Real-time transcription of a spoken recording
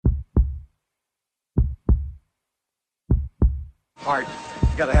Heart. You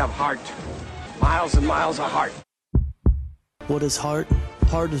gotta have heart. Miles and miles of heart. What is heart?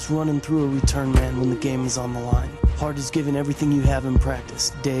 Heart is running through a return man when the game is on the line. Heart is giving everything you have in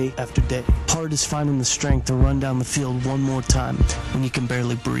practice, day after day. Heart is finding the strength to run down the field one more time when you can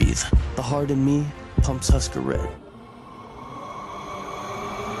barely breathe. The heart in me pumps Husker Red.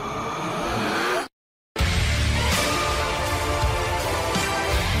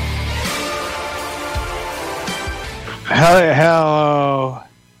 Hello.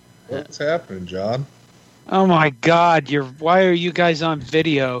 What's happening, John? Oh my God! Why are you guys on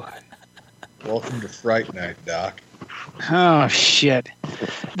video? Welcome to Fright Night, Doc. Oh shit!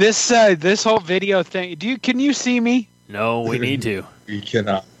 This whole video thing. Can you see me? No, we need to. You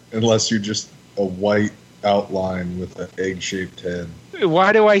cannot, unless you're just a white outline with an egg-shaped head.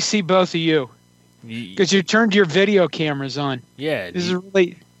 Why do I see both of you? Because you turned your video cameras on. Yeah. This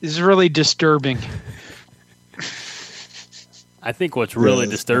is really disturbing. I think what's really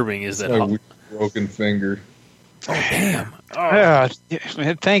disturbing is that my broken finger. Oh damn!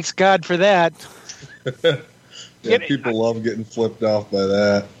 Thanks God for that. People love getting flipped off by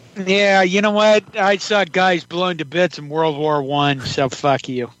that. Yeah, you know what? I saw guys blown to bits in World War I, so fuck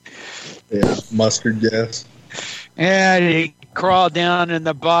you. Yeah, mustard gas. And he crawled down in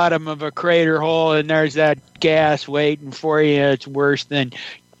the bottom of a crater hole, and there's that gas waiting for you. It's worse than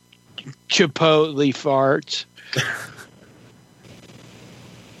Chipotle farts.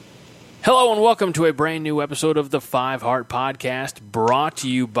 Hello and welcome to a brand new episode of the Five Heart Podcast, brought to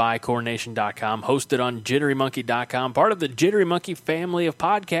you by CoreNation.com, hosted on JitteryMonkey.com, part of the Jittery Monkey family of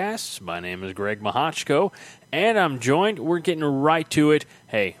podcasts. My name is Greg Mahochko, and I'm joined. We're getting right to it.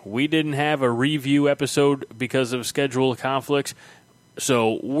 Hey, we didn't have a review episode because of schedule conflicts,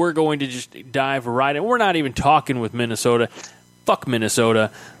 so we're going to just dive right in. We're not even talking with Minnesota. Fuck Minnesota.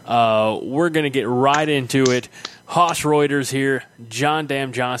 We're going to get right into it. Hoss Reuters here. John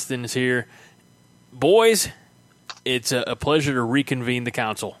Dam Johnston is here. Boys, it's a pleasure to reconvene the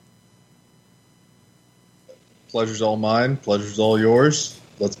council. Pleasure's all mine. Pleasure's all yours.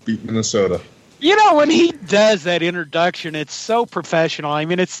 Let's beat Minnesota. You know, when he does that introduction, it's so professional. I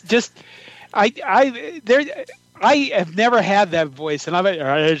mean, it's just I have never had that voice, and you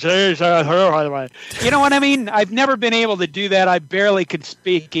know what I mean? I've never been able to do that. I barely can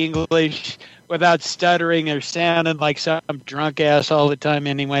speak English without stuttering or sounding like some drunk ass all the time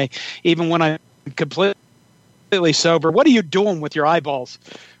anyway, even when I'm completely sober. What are you doing with your eyeballs?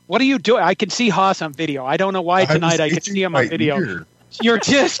 What are you doing? I can see Haas on video. I don't know why tonight I can see him on video. Ear. You're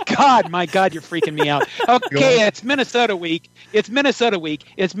just, my God, you're freaking me out. Okay, it's Minnesota week. It's Minnesota week.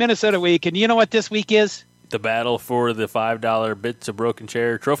 And you know what this week is? The battle for the $5 Bits of Broken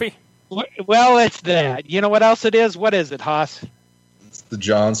Chair trophy? Well, it's that. You know what else it is? What is it, Haas? It's the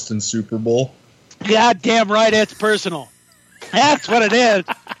Johnston Super Bowl. God damn right, it's personal. That's what it is.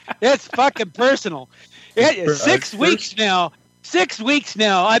 It's fucking personal. 6 weeks now. 6 weeks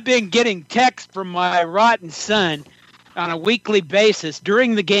now, I've been getting texts from my rotten son on a weekly basis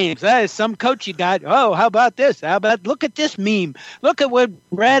during the games. That is some coach you got. Oh, how about this? Look at this meme. Look at what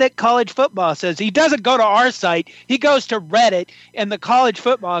Reddit College Football says. He doesn't go to our site. He goes to Reddit and the college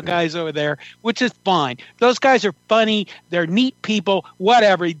football guys over there, which is fine. Those guys are funny. They're neat people,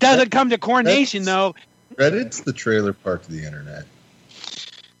 whatever. He doesn't come to CoreNation, though. Reddit's the trailer park of the internet.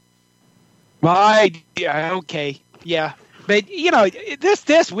 Okay. Yeah. But, you know,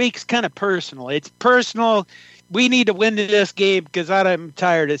 this week's kind of personal. It's personal. We need to win this game because I'm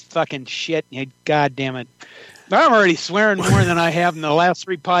tired of this fucking shit. God damn it. I'm already swearing more than I have in the last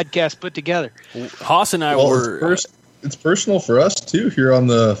 3 podcasts put together. Haas and I were... It's personal for us, too, here on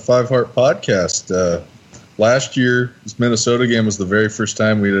the Five Heart Podcast. Last year, this Minnesota game was the very first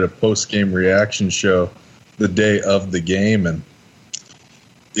time we did a post-game reaction show the day of the game, and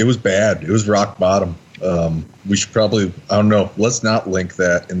it was bad. It was rock bottom. We should probably... I don't know. Let's not link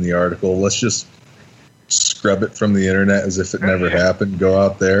that in the article. Let's just scrub it from the internet as if it never happened. Go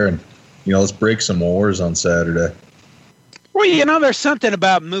out there and, let's break some oars on Saturday. Well, there's something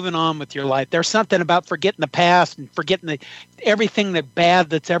about moving on with your life. There's something about forgetting the past and forgetting everything that bad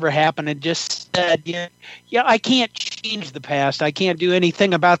that's ever happened and just said, I can't change the past. I can't do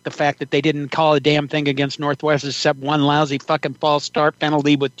anything about the fact that they didn't call a damn thing against Northwest except one lousy fucking false start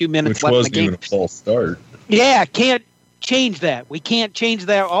penalty with 2 minutes left in the game. Which wasn't even a false start. Yeah, can't change that. We can't change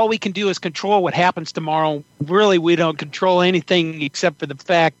that. All we can do is control what happens tomorrow. Really, we don't control anything except for the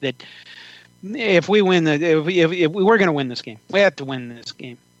fact that if we win if we're going to win this game, we have to win this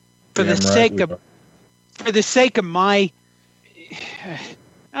game for the sake of my.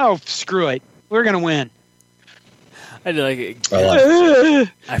 Oh, screw it! We're going to win. I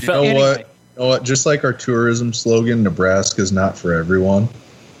felt. You know what? know what? Just like our tourism slogan, Nebraska's not for everyone.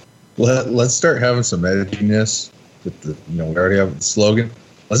 Let's start having some edginess. With the, we already have the slogan.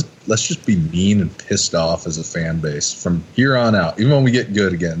 Let's just be mean and pissed off as a fan base from here on out. Even when we get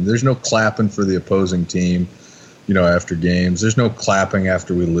good again, there's no clapping for the opposing team. After games, there's no clapping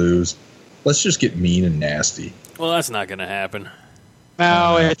after we lose. Let's just get mean and nasty. Well, that's not going to happen.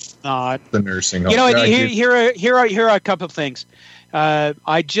 No, it's not. The nursing home. Here are a couple of things.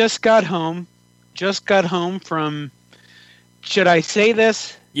 I just got home from. Should I say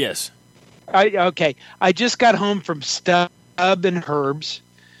this? Yes. Okay. I just got home from Stub and Herb's,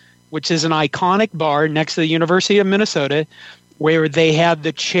 which is an iconic bar next to the University of Minnesota, where they have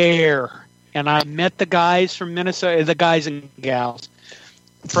the chair. And I met the guys from Minnesota, the guys and gals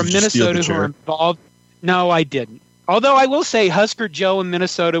from Minnesota who are involved. No, I didn't. Although I will say Husker Joe in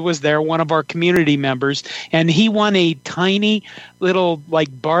Minnesota was there, one of our community members, and he won a tiny little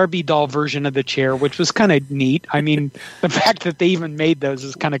like Barbie doll version of the chair, which was kind of neat. I mean, the fact that they even made those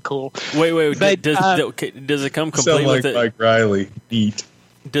is kind of cool. Wait. But, does it come complete with it? Mike Riley. Neat.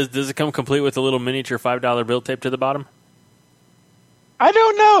 Does it come complete with a little miniature $5 bill taped to the bottom? I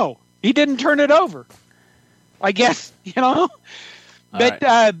don't know. He didn't turn it over. I guess, But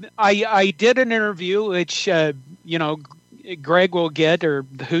right. I did an interview, which, Greg will get or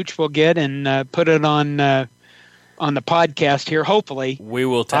the Hooch will get and put it on the podcast here, hopefully. We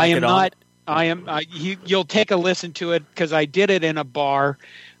will take it on. You'll take a listen to it because I did it in a bar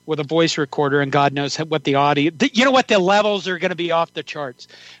with a voice recorder, and God knows what the audio, the levels are going to be off the charts.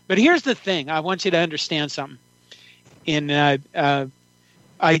 But here's the thing. I want you to understand something. I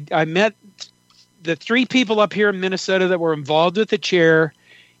met the three people up here in Minnesota that were involved with the chair,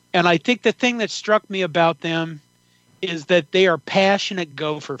 and I think the thing that struck me about them is that they are passionate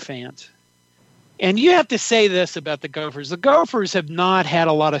Gopher fans. And you have to say this about the Gophers. The Gophers have not had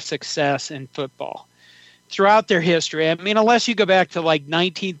a lot of success in football throughout their history. I mean, unless you go back to like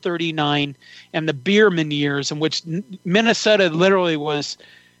 1939 and the Bierman years in which Minnesota literally was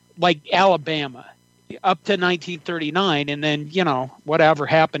like Alabama up to 1939, and then whatever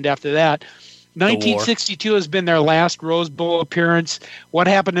happened after that. 1962 has been their last Rose Bowl appearance. What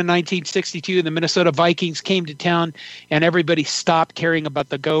happened in 1962? The Minnesota Vikings came to town, and everybody stopped caring about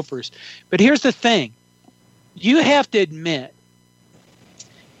the Gophers. But here's the thing: you have to admit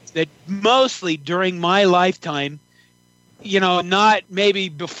that mostly during my lifetime, not maybe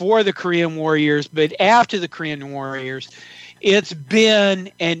before the Korean War years, but after the Korean War years, it's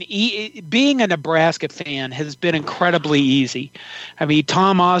been being a Nebraska fan has been incredibly easy. I mean,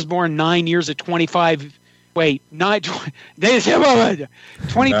 Tom Osborne, 9 years at 25. Wait,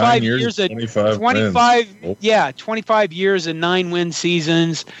 25 years at 25. Yeah, 25 years and 9 win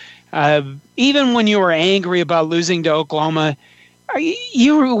seasons. Even when you were angry about losing to Oklahoma,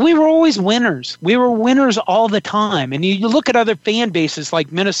 we were always winners. We were winners all the time. And you look at other fan bases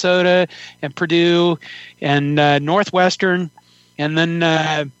like Minnesota and Purdue and Northwestern, and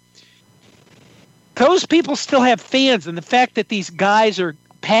then those people still have fans. And the fact that these guys are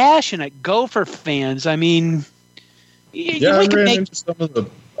passionate Gopher fans, I mean, I ran into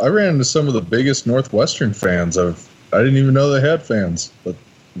some of the biggest Northwestern fans. I didn't even know they had fans, but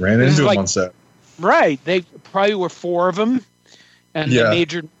ran into them on set. Right. They probably were 4 of them. And they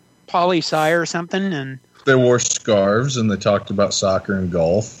majored poli-sci or something, and they wore scarves and they talked about soccer and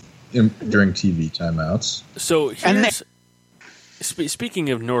golf during TV timeouts. So speaking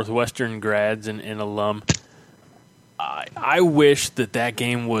of Northwestern grads and alum, I wish that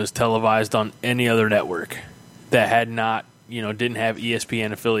game was televised on any other network that had not, didn't have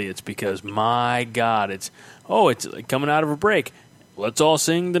ESPN affiliates, because my God, it's coming out of a break. Let's all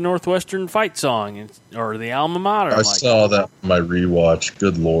sing the Northwestern fight song or the alma mater. I saw that in my rewatch.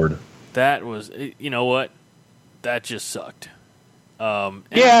 Good Lord. That was, what? That just sucked.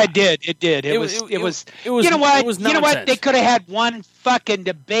 It did. It did. It was. You know what? They could have had one fucking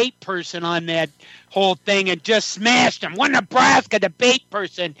debate person on that whole thing and just smashed him. One Nebraska debate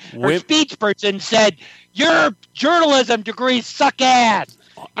person or speech person said, "Your journalism degrees suck ass."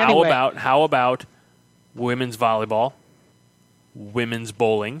 Anyway. How about women's volleyball? Women's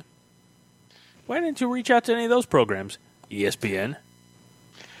bowling. Why didn't you reach out to any of those programs? ESPN.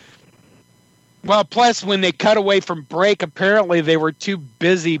 Well, plus when they cut away from break, apparently they were too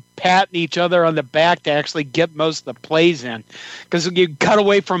busy patting each other on the back to actually get most of the plays in. Because you cut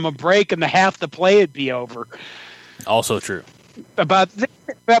away from a break and half the play would be over. Also true. About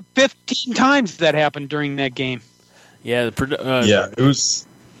 15 times that happened during that game. Yeah.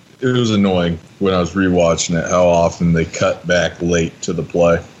 It was annoying when I was rewatching it, how often they cut back late to the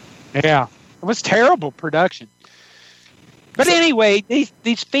play. Yeah. It was terrible production. But anyway,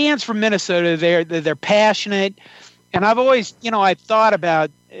 these fans from Minnesota, they're passionate, and I've always, I've thought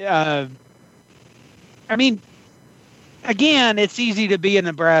about. Again, it's easy to be a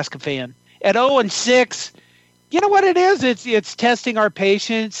Nebraska fan. At 0-6, you know what it is? It's testing our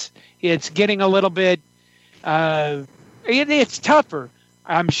patience. It's getting a little bit. It's tougher.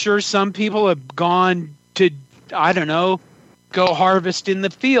 I'm sure some people have gone to, I don't know, go harvest in the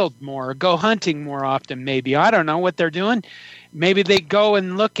field more, go hunting more often. Maybe I don't know what they're doing. Maybe they go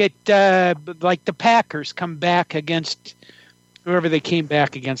and look at like the Packers come back against whoever they came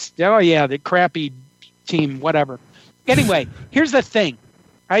back against. Oh yeah, the crappy team, whatever. Anyway, here's the thing.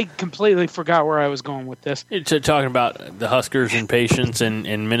 I completely forgot where I was going with this. It's talking about the Huskers and patience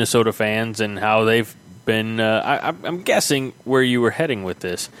and Minnesota fans and how they've been. I'm guessing where you were heading with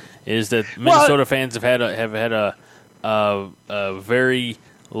this is that Minnesota fans have had a very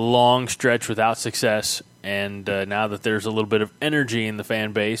long stretch without success, and now that there's a little bit of energy in the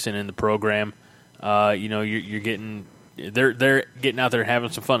fan base and in the program, you're getting they're getting out there and having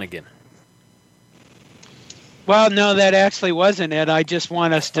some fun again. Well, no, that actually wasn't it. I just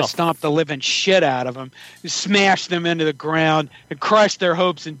want us to stomp the living shit out of them, smash them into the ground, and crush their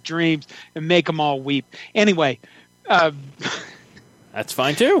hopes and dreams, and make them all weep. Anyway. That's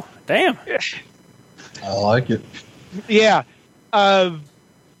fine, too. Damn. I like it. Yeah.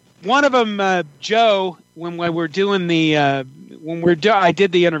 One of them, Joe, when we were doing I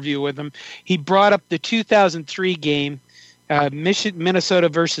did the interview with him, he brought up the 2003 game, Minnesota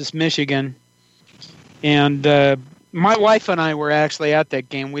versus Michigan. And my wife and I were actually at that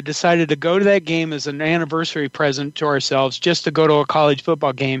game. We decided to go to that game as an anniversary present to ourselves, just to go to a college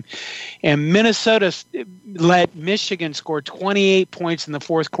football game. And Minnesota let Michigan score 28 points in the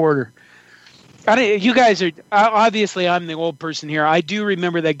fourth quarter. You guys are obviously. I'm the old person here. I do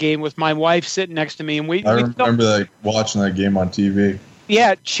remember that game with my wife sitting next to me, and I remember watching that game on TV.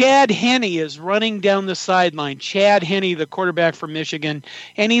 Yeah, Chad Henne is running down the sideline. Chad Henne, the quarterback for Michigan,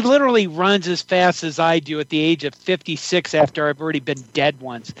 and he literally runs as fast as I do at the age of 56 after I've already been dead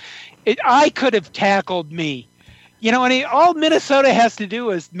once. I could have tackled me. And all Minnesota has to do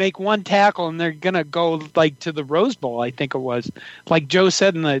is make one tackle, and they're going to go like to the Rose Bowl, I think it was, like Joe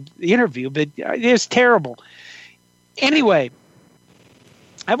said in the interview, but it's terrible. Anyway,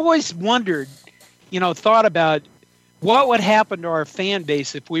 I've always wondered, thought about, what would happen to our fan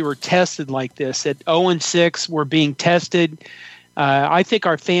base if we were tested like this? At 0-6, we're being tested. I think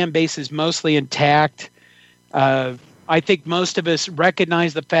our fan base is mostly intact. I think most of us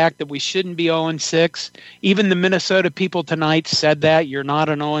recognize the fact that we shouldn't be 0-6. Even the Minnesota people tonight said that. You're not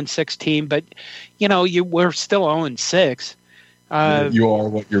an 0-6 team, but, we're still 0-6. You are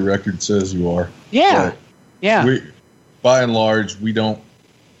what your record says you are. Yeah, yeah. By and large, we don't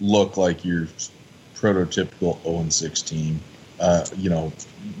look like you're prototypical 0-6 team.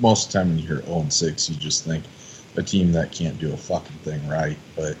 Most of the time when you hear 0-6, you just think a team that can't do a fucking thing right.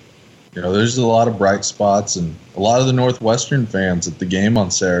 But, there's a lot of bright spots, and a lot of the Northwestern fans at the game on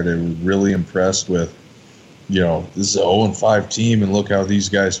Saturday were really impressed with, this is an 0-5 team, and look how these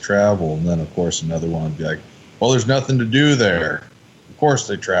guys travel. And then, of course, another one would be like, well, there's nothing to do there. Of course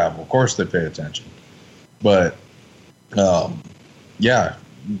they travel. Of course they pay attention. But,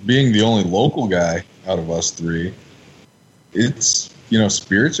 being the only local guy out of us three, it's,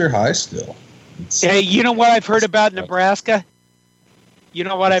 spirits are high still. Hey, you know what I've heard about Nebraska? You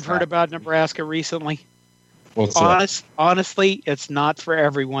know what I've heard about Nebraska recently? What's that? Honestly, it's not for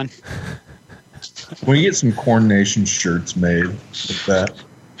everyone. Can we get some Corn Nation shirts made with that?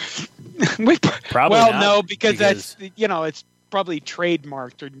 Probably well, not, no, because that's, it's probably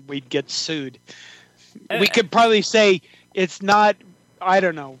trademarked or we'd get sued. We could probably say it's not, I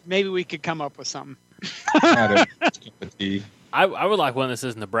don't know, maybe we could come up with something. I would like one that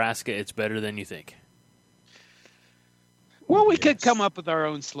says Nebraska, it's better than you think. Well, we could come up with our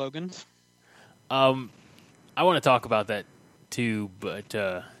own slogans. I want to talk about that too, but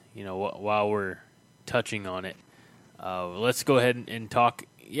while we're touching on it, let's go ahead and talk.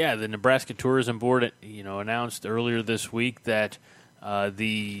 Yeah, the Nebraska Tourism Board, announced earlier this week that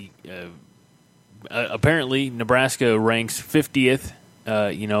apparently Nebraska ranks 50th.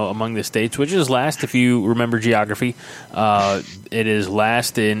 Among the states, which is last if you remember geography. It is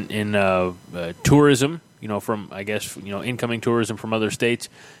last in tourism. From I guess incoming tourism from other states,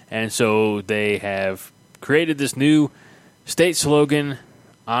 and so they have created this new state slogan.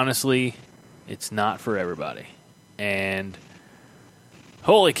 Honestly, it's not for everybody, and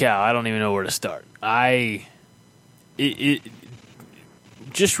holy cow, I don't even know where to start.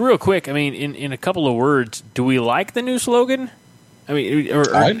 Just real quick. I mean, in a couple of words, do we like the new slogan? I mean,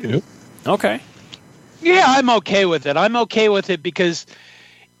 I do. Okay. Yeah, I'm okay with it. I'm okay with it because,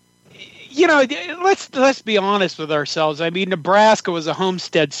 let's be honest with ourselves. I mean, Nebraska was a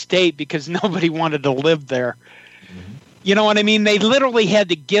homestead state because nobody wanted to live there. Mm-hmm. You know what I mean? They literally had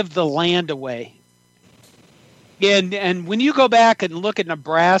to give the land away. And when you go back and look at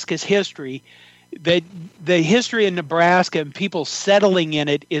Nebraska's history, the history of Nebraska and people settling in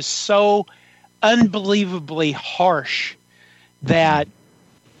it is so unbelievably harsh that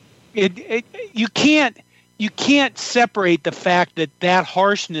you can't separate the fact that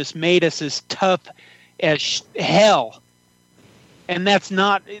harshness made us as tough as hell. And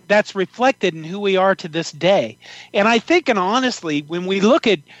that's reflected in who we are to this day. And I think, and honestly, when we look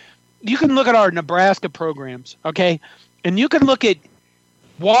at, you can look at our Nebraska programs, okay? And you can look at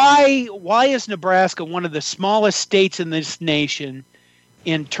why is Nebraska one of the smallest states in this nation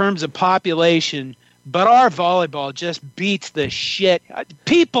in terms of population, but our volleyball just beats the shit.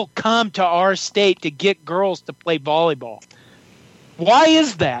 People come to our state to get girls to play volleyball. Why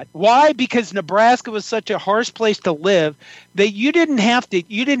is that? Why? Because Nebraska was such a harsh place to live that you didn't have to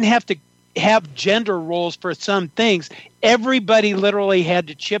have gender roles for some things. Everybody literally had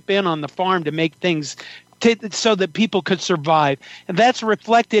to chip in on the farm to make things so that people could survive. And that's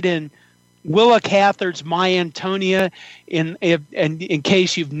reflected in Willa Cather's My Antonia. In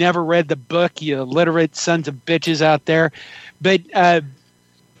case you've never read the book, you illiterate sons of bitches out there. But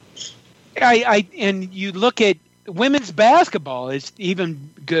and you look at women's basketball is even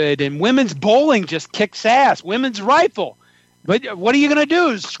good, and women's bowling just kicks ass. Women's rifle. But what are you going to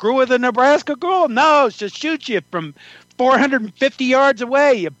do? Screw with a Nebraska girl? No, it's just shoot you from 450 yards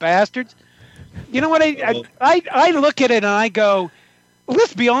away, you bastards. You know what? I look at it and I go,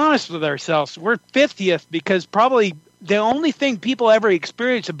 let's be honest with ourselves. We're 50th because probably the only thing people ever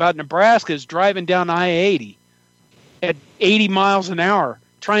experience about Nebraska is driving down I-80 at 80 miles an hour,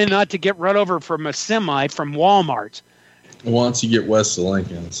 trying not to get run over from a semi from Walmart's. Once you get west of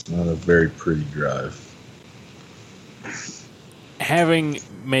Lincoln, it's not a very pretty drive. Having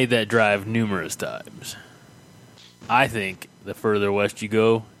made that drive numerous times, I think the further west you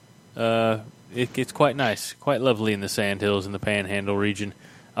go, it gets quite nice, quite lovely in the Sandhills and the Panhandle region.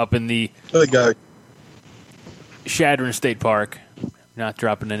 Up in the Chadron State Park, not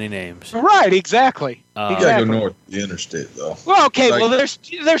dropping any names. Right, exactly. You gotta go north of the interstate, though. Well, okay, there's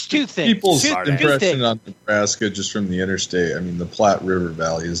two things. People's impression on Nebraska just from the interstate, I mean, the Platte River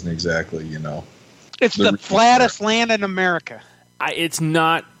Valley isn't exactly, It's the flattest land in America. It's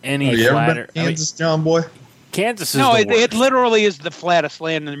not any flatter. Ever been to Kansas, John Boy? Kansas is it literally is the flattest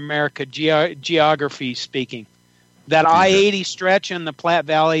land in America, geography speaking. That I-80 stretch in the Platte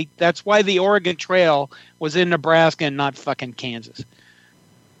Valley, that's why the Oregon Trail was in Nebraska and not fucking Kansas.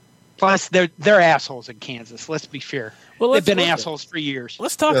 Plus, they're assholes in Kansas, let's be fair. Well, they've been assholes for years.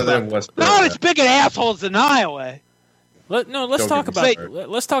 Let's talk about not as big an assholes in Iowa. Let's talk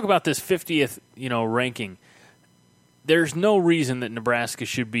about this 50th, ranking. There's no reason that Nebraska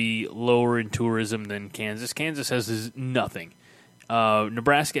should be lower in tourism than Kansas. Kansas has nothing.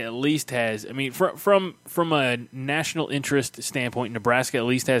 Nebraska at least has. I mean, from a national interest standpoint, Nebraska at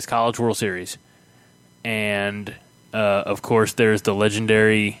least has College World Series, and of course, there's the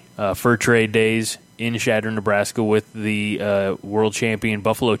legendary fur trade days in Chadron, Nebraska, with the world champion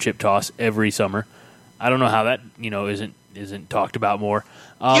buffalo chip toss every summer. I don't know how that isn't talked about more.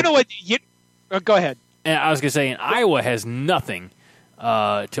 You know what? Go ahead. And I was going to say, Iowa has nothing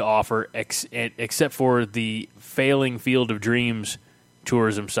to offer except for the failing Field of Dreams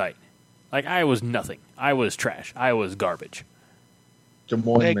tourism site. Like, Iowa's nothing. Iowa's trash. Iowa's garbage. Des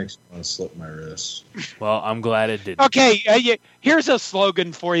Moines makes me want to slip my wrist. Well, I'm glad it didn't. Okay, here's a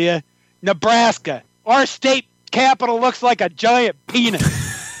slogan for you. Nebraska, our state capital looks like a giant penis.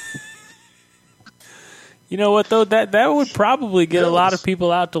 You know what, though? That would probably get a lot of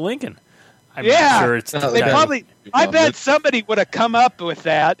people out to Lincoln. I'm sure it's I bet somebody would have come up with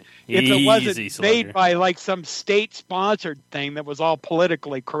that if it wasn't made by like some state-sponsored thing that was all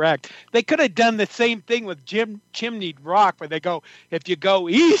politically correct. They could have done the same thing with Chimney Rock, where they go, if you go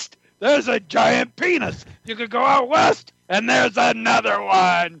east, there's a giant penis. You could go out west, and there's another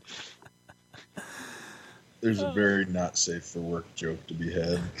one. There's a very not safe for work joke to be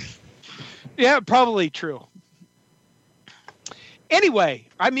had. Yeah, probably true. Anyway,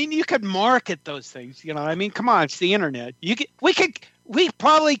 I mean, you could market those things. I mean, come on, it's the internet. We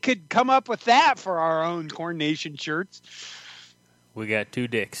probably could come up with that for our own Corn Nation shirts. We got 2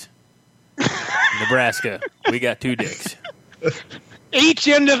 dicks. Nebraska, we got 2 dicks. Each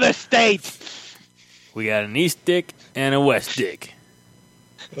end of the state. We got an east dick and a west dick.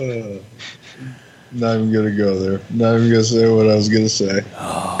 Not even going to go there. Not even going to say what I was going to say.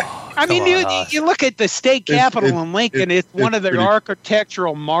 I mean, you look at the state capitol in Lincoln. It's one of the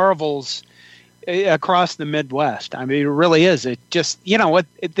architectural marvels across the Midwest. I mean, it really is. It just, what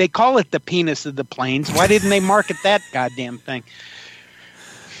they call it, the penis of the plains. Why didn't they market that goddamn thing?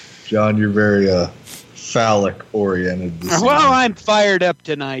 John, you're very phallic oriented. Well, I'm fired up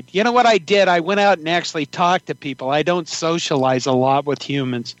tonight. You know what I did? I went out and actually talked to people. I don't socialize a lot with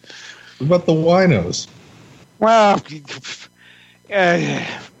humans. What about the winos? Well,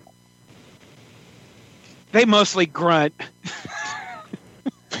 they mostly grunt.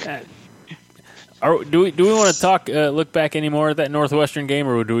 Do we want to talk? Look back any more at that Northwestern game,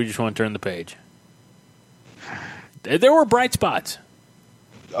 or do we just want to turn the page? There were bright spots.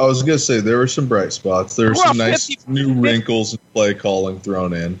 I was going to say there were some bright spots. There were some nice new wrinkles and play calling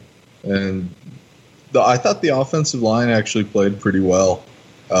thrown in, and I thought the offensive line actually played pretty well.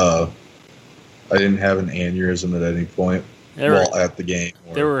 I didn't have an aneurysm at any point while at the game.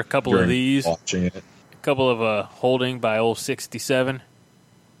 There were a couple of these. Watching it. A couple of holding by old 67.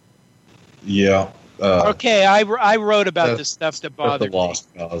 Yeah. Okay, I wrote about the stuff that bothered me. Lost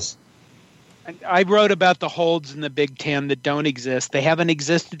cause. I wrote about the holds in the Big Ten that don't exist. They haven't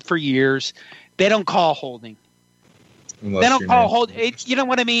existed for years. They don't call holding. They don't call holding. You know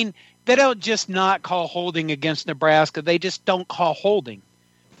what I mean? They don't just not call holding against Nebraska. They just don't call holding.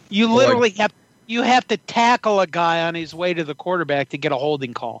 You literally have to tackle a guy on his way to the quarterback to get a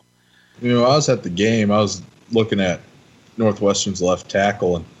holding call. I was at the game. I was looking at Northwestern's left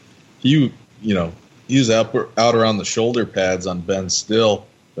tackle, and he was out around the shoulder pads on Ben Stille,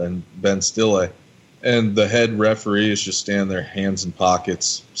 and the head referee is just standing there, hands in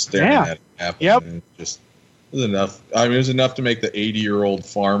pockets, staring at it happen. Yep. And it was enough. I mean, it was enough to make the 80-year-old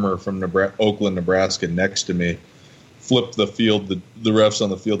farmer from Oakland, Nebraska, next to me flip the field, the refs on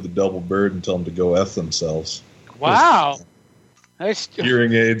the field, the double bird, and tell them to go F themselves. Wow.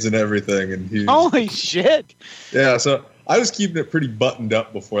 Hearing aids and everything. And holy shit. Yeah, so I was keeping it pretty buttoned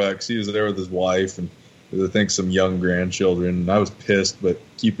up before that because he was there with his wife and I think some young grandchildren. And I was pissed, but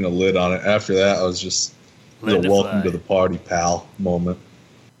keeping a lid on it. After that, I was just welcome to the party, pal moment.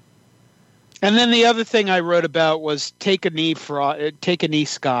 And then the other thing I wrote about was take a knee,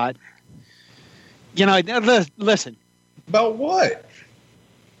 Scott. Listen. About what?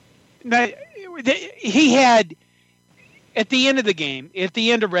 He had, at the end of the game, at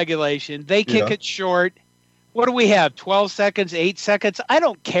the end of regulation, they kick it short. What do we have? 12 seconds, 8 seconds? I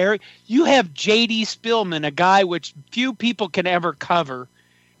don't care. You have J.D. Spillman, a guy which few people can ever cover,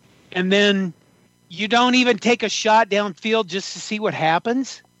 and then you don't even take a shot downfield just to see what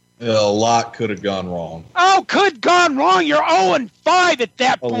happens? Yeah, a lot could have gone wrong. Oh, could have gone wrong. You're 0-5 at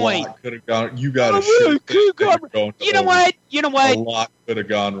that point. A lot could have gone. You got to shoot. You know what? A lot could have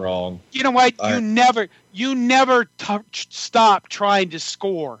gone wrong. You know what? You never stop trying to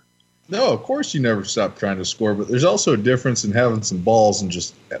score. No, of course you never stop trying to score, but there's also a difference in having some balls and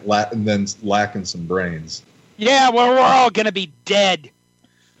then lacking some brains. Yeah, well, we're all going to be dead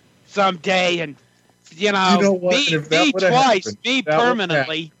someday, and you know what? Me twice, me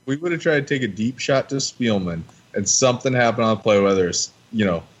permanently. We would have tried to take a deep shot to Spielman, and something happened on the play, whether it's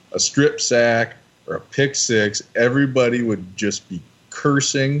a strip sack or a pick six. Everybody would just be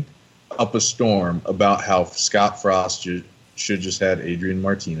cursing up a storm about how Scott Frost should just had Adrian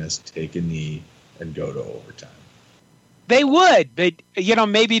Martinez take a knee and go to overtime. They would, but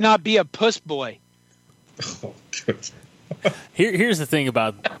maybe not be a puss boy. Oh, good. Here's the thing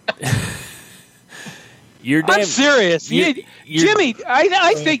about I'm serious. Jimmy,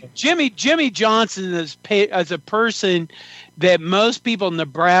 I think Jimmy Johnson is as a person that most people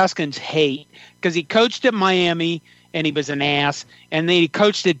Nebraskans hate because he coached at Miami and he was an ass, and then he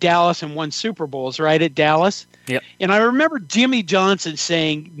coached at Dallas and won Super Bowls, right, at Dallas? Yep. And I remember Jimmy Johnson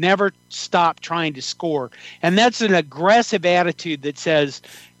saying, never stop trying to score. And that's an aggressive attitude that says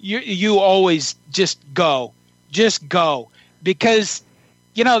you always just go. Just go. Because,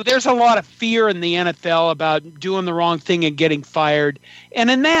 there's a lot of fear in the NFL about doing the wrong thing and getting fired. And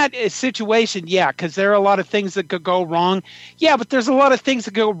in that situation, because there are a lot of things that could go wrong. Yeah, but there's a lot of things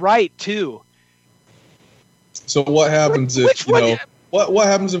that go right, too. So what happens what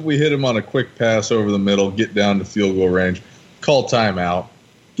happens if we hit him on a quick pass over the middle, get down to field goal range, call timeout,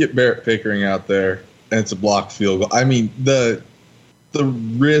 get Barrett Pickering out there, and it's a blocked field goal? I mean, the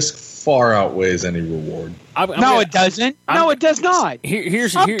risk far outweighs any reward. It doesn't. It does not.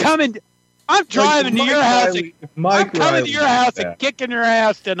 I'm driving to your house. I'm coming to your house and kicking your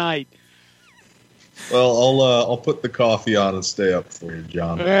ass tonight. Well, I'll put the coffee on and stay up for you,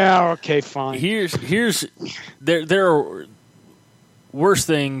 John. Yeah, okay, fine. There are worse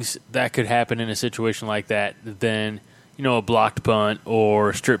things that could happen in a situation like that than a blocked punt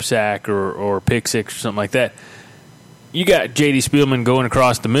or strip sack or pick six or something like that. You got J.D. Spielman going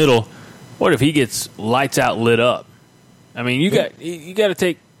across the middle. What if he gets lights out lit up? I mean, you got to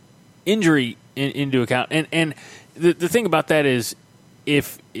take injury into account. And the thing about that is,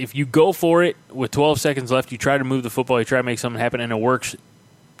 if you go for it with 12 seconds left, you try to move the football, you try to make something happen, and it works,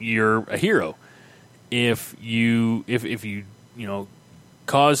 you're a hero. If you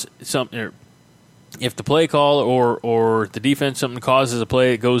cause something, or if the play call or the defense something causes a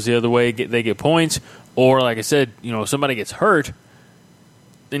play that goes the other way, they get points. Or like I said, somebody gets hurt,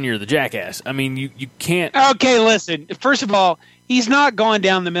 then you're the jackass. I mean, you can't. Okay, listen. First of all, he's not going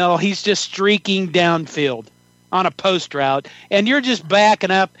down the middle. He's just streaking downfield on a post route, and you're just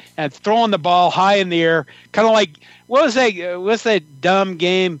backing up and throwing the ball high in the air, kind of like what's that dumb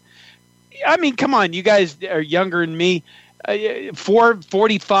game? I mean, come on, you guys are younger than me.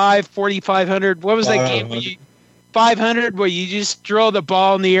 4,500. What was that game? 500, where you just throw the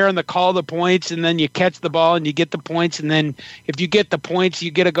ball in the air and call the points, and then you catch the ball and you get the points, and then if you get the points,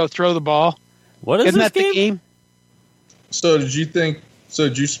 you get to go throw the ball. What is Isn't this that the game? So did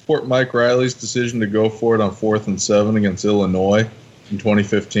you support Mike Riley's decision to go for it on 4th and 7 against Illinois in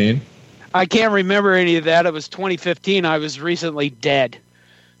 2015? I can't remember any of that. It was 2015. I was recently dead.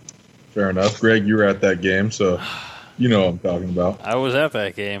 Fair enough. Greg, you were at that game, so you know what I'm talking about. I was at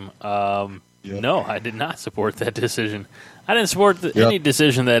that game. Yep. No, I did not support that decision. I didn't support any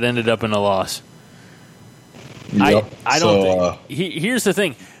decision that ended up in a loss. Yep. I don't think. Here's the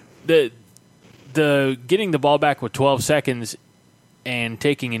thing: the getting the ball back with 12 seconds and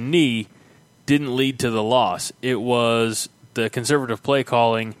taking a knee didn't lead to the loss. It was the conservative play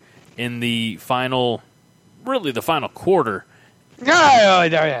calling in the final quarter.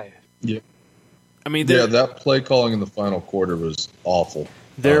 Yeah. I mean, that play calling in the final quarter was awful.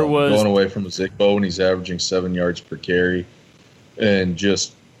 There was going away from Zigbo, and he's averaging 7 yards per carry, and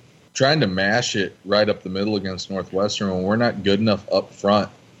just trying to mash it right up the middle against Northwestern when we're not good enough up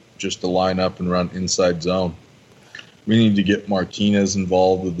front just to line up and run inside zone. We need to get Martinez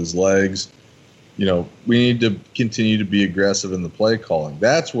involved with his legs. We need to continue to be aggressive in the play calling.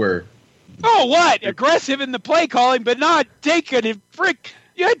 That's where. Oh, what? Aggressive in the play calling, but not taking it. Frick.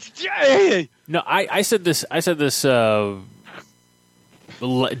 No, I said this.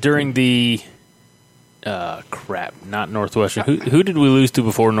 During the not Northwestern. Who did we lose to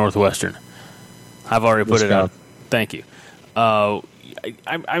before Northwestern? I've already put it out. Thank you. I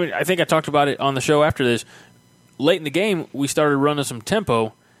think I talked about it on the show after this. Late in the game, we started running some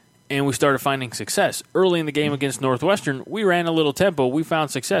tempo, and we started finding success. Early in the game against Northwestern, we ran a little tempo. We found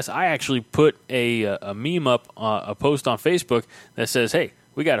success. I actually put a meme up, a post on Facebook that says, hey,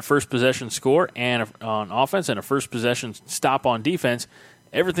 we got a first possession score and on offense and a first possession stop on defense.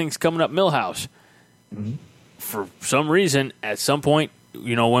 Everything's coming up Millhouse. Mm-hmm. For some reason, at some point,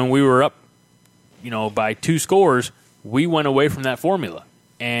 when we were up, by 2 scores, we went away from that formula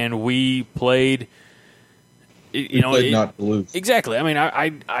and we played. Not to lose. Exactly. I mean,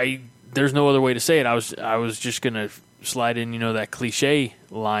 I there's no other way to say it. I was just gonna slide in, that cliche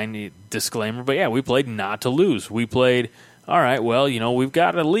line disclaimer. But yeah, we played not to lose. We played. All right, well, we've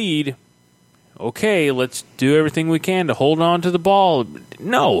got a lead. Okay, let's do everything we can to hold on to the ball.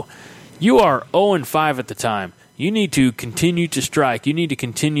 No, you are 0-5 at the time. You need to continue to strike. You need to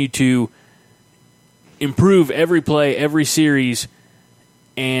continue to improve every play, every series,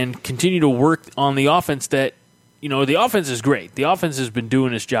 and continue to work on the offense that, the offense is great. The offense has been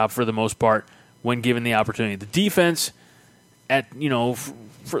doing its job for the most part when given the opportunity. The defense,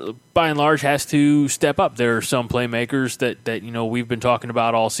 by and large, has to step up. There are some playmakers that we've been talking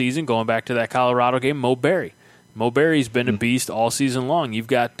about all season, going back to that Colorado game. Mo Berry. Mo Berry's been a beast all season long. You've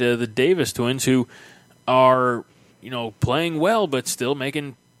got the Davis twins who are playing well, but still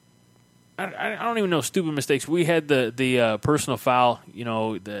making I don't even know stupid mistakes. We had the personal foul,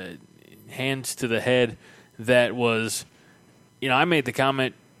 the hands to the head that was, I made the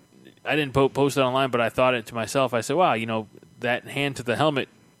comment. I didn't post it online, but I thought it to myself. I said, wow, that hand to the helmet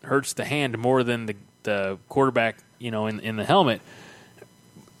hurts the hand more than the quarterback, in the helmet.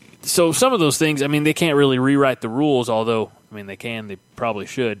 So some of those things, they can't really rewrite the rules, although, they can. They probably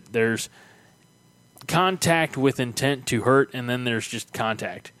should. There's contact with intent to hurt, and then there's just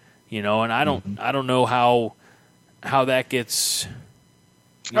contact, and I don't know how that gets.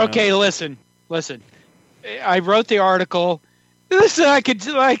 Okay, listen. I wrote the article. Listen, I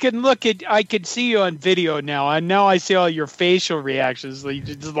could see you on video now, and now I see all your facial reactions. Like,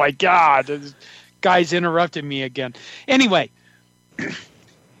 just like, God, this guy's interrupting me again. Anyway,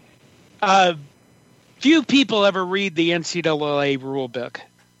 few people ever read the NCAA rule book.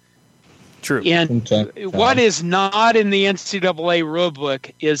 True. And what is not in the NCAA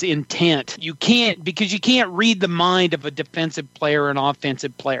rulebook is intent. You can't read the mind of a defensive player or an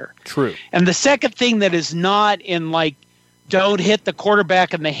offensive player. True. And the second thing that is not in, like, don't hit the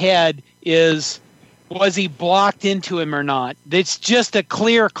quarterback in the head is, was he blocked into him or not? It's just a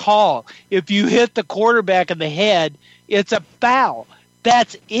clear call. If you hit the quarterback in the head, it's a foul.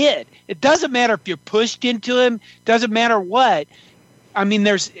 That's it. It doesn't matter if you're pushed into him. Doesn't matter what. I mean,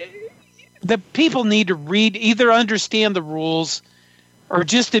 the people need to either understand the rules or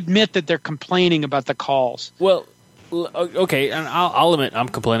just admit that they're complaining about the calls. Well, okay, and I'll admit I'm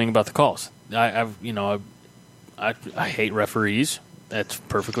complaining about the calls. I hate referees. That's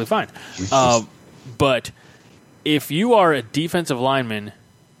perfectly fine. But if you are a defensive lineman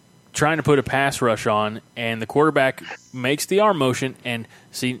trying to put a pass rush on and the quarterback makes the arm motion, and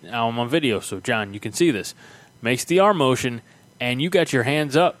see, now I'm on video, so John, you can see this, makes the arm motion and you got your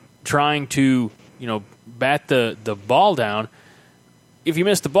hands up trying to, bat the ball down. If you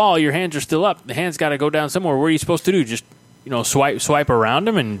miss the ball, your hands are still up. The hands got to go down somewhere. What are you supposed to do? Just swipe around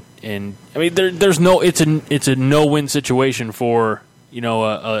them, and I mean, there's no. It's a no-win situation for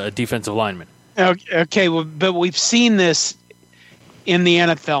a defensive lineman. Okay, well, but we've seen this in the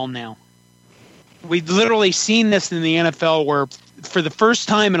NFL now. We've literally seen this in the NFL where, for the first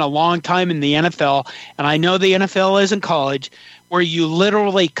time in a long time in the NFL, and I know the NFL isn't college, where you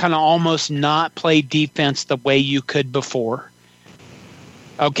literally kind of almost not play defense the way you could before.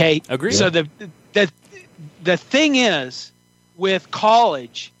 Okay? Agreed. So the thing is, with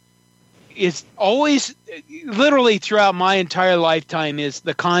college, it's always, literally throughout my entire lifetime, is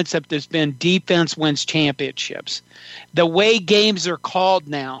the concept has been defense wins championships. The way games are called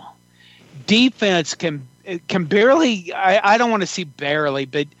now, defense can barely, I don't want to see barely,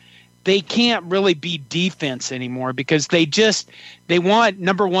 but they can't really be defense anymore because they want,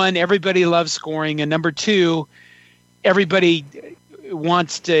 number one, everybody loves scoring, and number two, everybody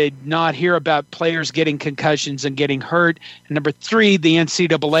wants to not hear about players getting concussions and getting hurt. And number three, the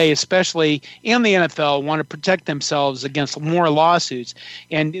NCAA especially and the NFL want to protect themselves against more lawsuits.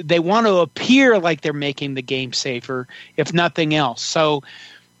 And they want to appear like they're making the game safer, if nothing else. So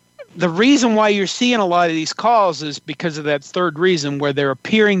the reason why you're seeing a lot of these calls is because of that third reason, where they're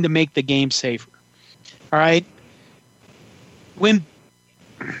appearing to make the game safer. All right?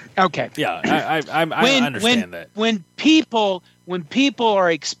 Okay. Yeah, I understand that. When people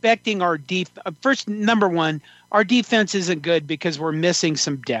are expecting our first, number one, our defense isn't good because we're missing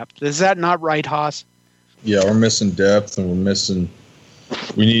some depth. Is that not right, Haas? Yeah, we're missing depth, and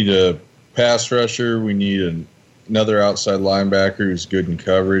we need a pass rusher. We need another outside linebacker who's good in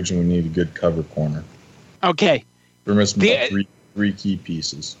coverage, and we need a good cover corner. Okay. We're missing about three key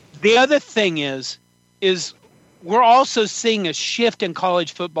pieces. The other thing is we're also seeing a shift in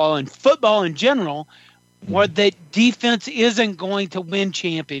college football and football in general, where the defense isn't going to win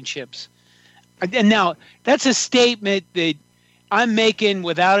championships. And now, that's a statement that I'm making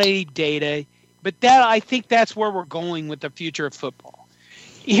without any data, but I think that's where we're going with the future of football.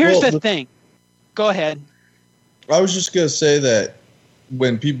 Here's the thing. Go ahead. I was just going to say that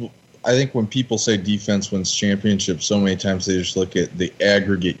when people say defense wins championships, so many times they just look at the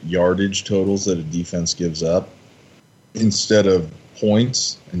aggregate yardage totals that a defense gives up instead of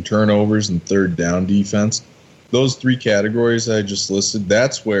points and turnovers and third down defense. Those three categories I just listed,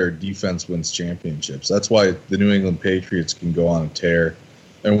 that's where defense wins championships. That's why the New England Patriots can go on a tear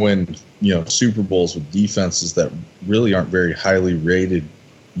and win, Super Bowls with defenses that really aren't very highly rated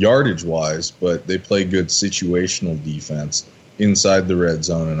yardage-wise, but they play good situational defense inside the red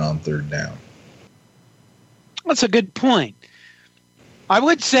zone and on third down. That's a good point. I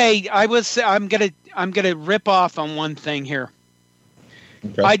would say I'm gonna rip off on one thing here.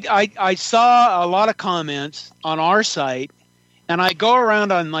 Okay. I saw a lot of comments on our site, and I go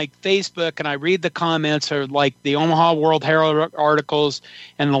around on like Facebook and I read the comments or like the Omaha World Herald articles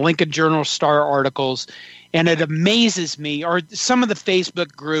and the Lincoln Journal-Star articles, and it amazes me, or some of the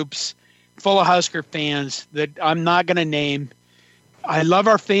Facebook groups full of Husker fans that I'm not going to name. I love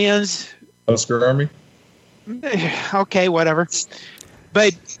our fans. Husker Army? Okay, whatever.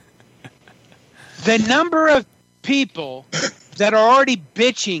 But the number of people that are already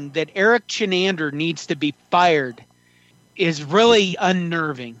bitching that Eric Chinander needs to be fired is really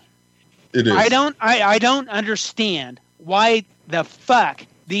unnerving. It is. I don't understand why the fuck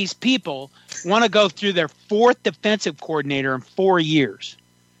these people want to go through their fourth defensive coordinator in 4 years.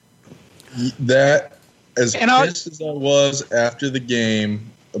 That, as pissed as I was after the game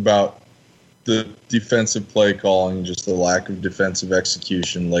about the defensive play calling, just the lack of defensive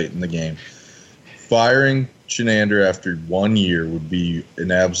execution late in the game, firing Chenander after 1 year would be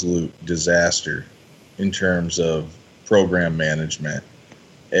an absolute disaster in terms of program management.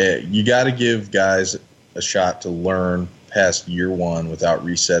 You got to give guys a shot to learn past year one without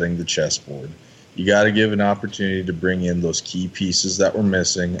resetting the chessboard. You got to give an opportunity to bring in those key pieces that were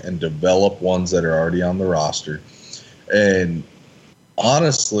missing and develop ones that are already on the roster. And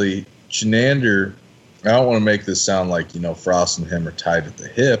honestly, Chenander, I don't want to make this sound like, Frost and him are tied at the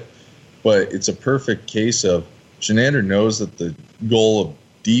hip, but it's a perfect case of Chenander knows that the goal of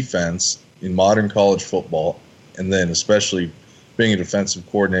defense in modern college football, and then especially being a defensive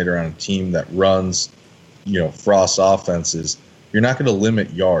coordinator on a team that runs, Frost's offenses, you're not going to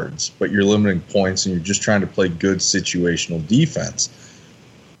limit yards, but you're limiting points, and you're just trying to play good situational defense.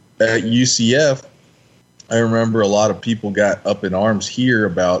 At UCF, I remember a lot of people got up in arms here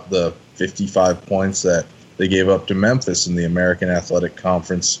about the 55 points that they gave up to Memphis in the American Athletic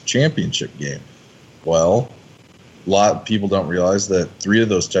Conference championship game. Well, a lot of people don't realize that 3 of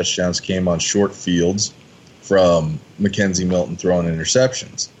those touchdowns came on short fields from Mackenzie Milton throwing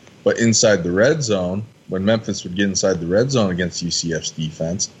interceptions. But inside the red zone, when Memphis would get inside the red zone against UCF's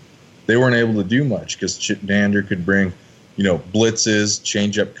defense, they weren't able to do much because Chenander could bring, blitzes,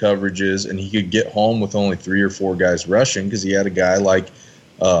 change up coverages, and he could get home with only 3 or 4 guys rushing because he had a guy like,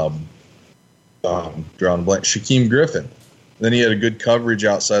 drawing a blank, Shaquem Griffin. Then he had a good coverage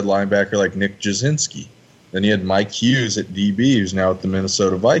outside linebacker like Nick Jasinski. Then he had Mike Hughes at DB, who's now at the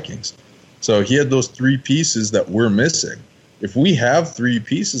Minnesota Vikings. So he had those 3 pieces that we're missing. If we have 3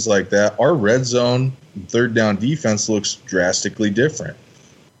 pieces like that, our red zone third down defense looks drastically different.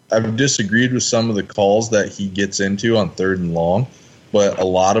 I've disagreed with some of the calls that he gets into on 3rd and long, but a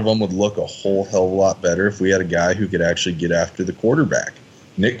lot of them would look a whole hell of a lot better if we had a guy who could actually get after the quarterback.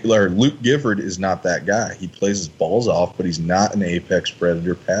 Luke Gifford is not that guy. He plays his balls off, but he's not an apex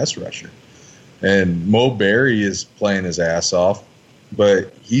predator pass rusher. And Mo Berry is playing his ass off,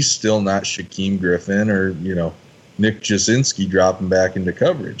 but he's still not Shaquem Griffin or, Nick Jasinski dropping back into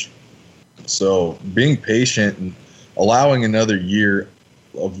coverage. So being patient and allowing another year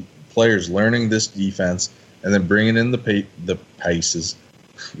of players learning this defense and then bringing in the pieces.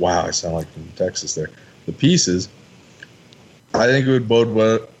 Wow, I sound like from Texas there. The pieces, I think it would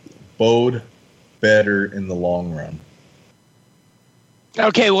bode better in the long run.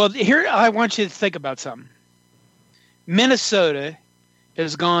 Okay, well, here I want you to think about something. Minnesota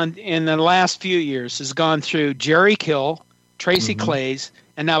has gone, in the last few years, has gone through Jerry Kill, Tracy Claeys,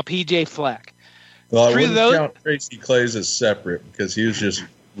 and now P.J. Fleck. Well, I wouldn't count Tracy Claeys as separate because he was just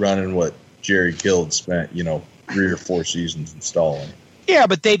running what Jerry Kill had spent, 3 or 4 seasons installing. Yeah,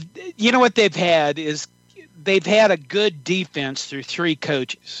 but what they've had is they've had a good defense through 3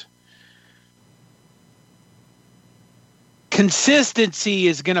 coaches. Consistency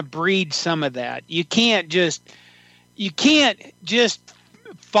is going to breed some of that. You can't just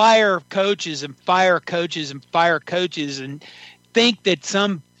fire coaches and fire coaches and fire coaches and think that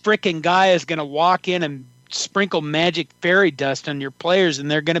some frickin' guy is going to walk in and sprinkle magic fairy dust on your players and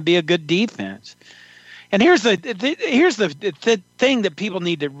they're going to be a good defense. And here's the thing that people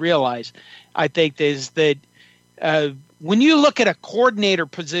need to realize, I think, is that when you look at a coordinator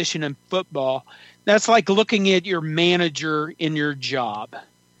position in football, that's like looking at your manager in your job.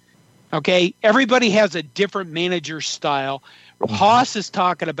 Okay? Everybody has a different manager style. Haas is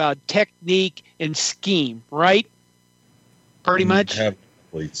talking about technique and scheme, right? Pretty much. Have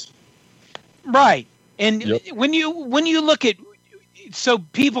athletes. Right. And when you look at, so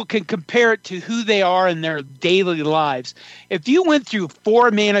people can compare it to who they are in their daily lives. If you went through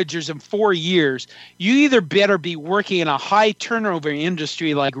 4 managers in 4 years, you either better be working in a high turnover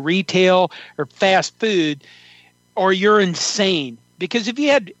industry like retail or fast food, or you're insane. Because if you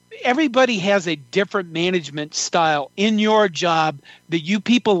had, everybody has a different management style in your job that you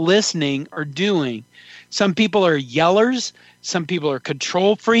people listening are doing. Some people are yellers. Some people are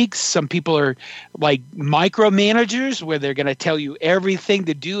control freaks. Some people are like micromanagers where they're going to tell you everything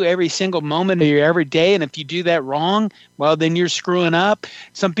to do every single moment of your every day. And if you do that wrong, well, then you're screwing up.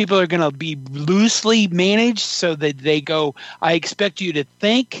 Some people are going to be loosely managed so that they go, I expect you to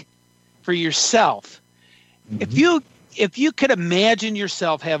think for yourself. If you could imagine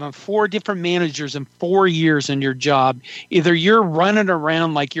yourself having 4 different managers in 4 years in your job, either you're running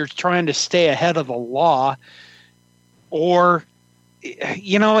around like you're trying to stay ahead of the law, or,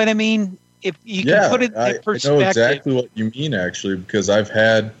 you know what I mean? If you can put it in perspective. I know exactly what you mean, actually, because I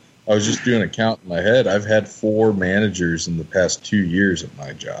was just doing a count in my head. I've had 4 managers in the past 2 years at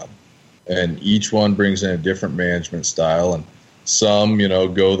my job, and each one brings in a different management style, and some,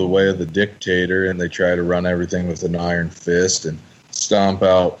 go the way of the dictator and they try to run everything with an iron fist, and stomp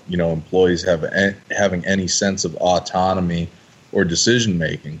out, employees having any sense of autonomy or decision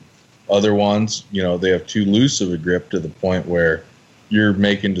making. Other ones, they have too loose of a grip to the point where you're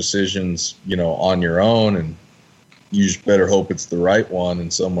making decisions, on your own, and you just better hope it's the right one,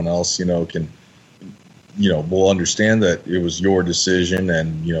 and someone else, can, will understand that it was your decision,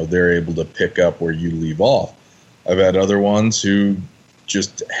 and, they're able to pick up where you leave off. I've had other ones who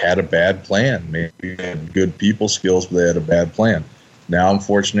just had a bad plan. Maybe had good people skills, but they had a bad plan. Now I'm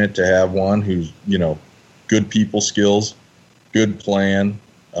fortunate to have one who's, good people skills, good plan,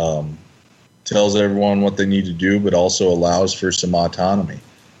 tells everyone what they need to do, but also allows for some autonomy.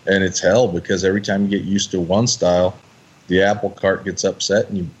 And it's hell, because every time you get used to one style, the apple cart gets upset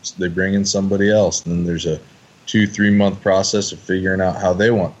and they bring in somebody else. And then there's a 2-3 month process of figuring out how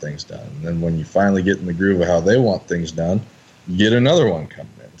they want things done. And then when you finally get in the groove of how they want things done, you get another one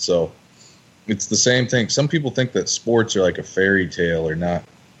coming in. So it's the same thing. Some people think that sports are like a fairy tale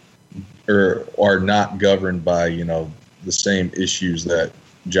or are not governed by, the same issues that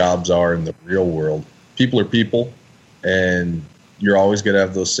jobs are in the real world. People are people, and you're always going to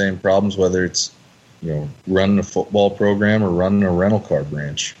have those same problems, whether it's, running a football program or running a rental car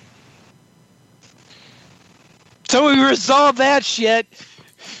branch. So we resolved that shit.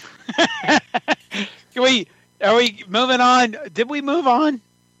 Are we moving on? Did we move on?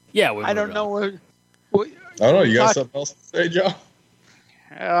 Yeah, I don't know where. I don't know. You got something else to say, John?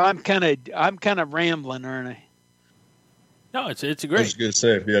 I'm kind of rambling, aren't I? No, it's great. I was going to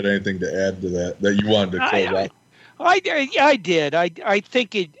say, if you had anything to add to that you wanted to close out. I did. I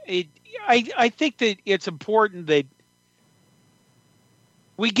think I think that it's important that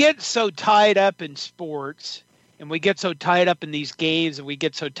we get so tied up in sports, and we get so tied up in these games, and we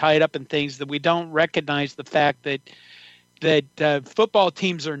get so tied up in things that we don't recognize the fact that football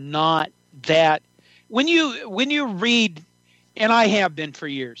teams are not that. When you read, and I have been for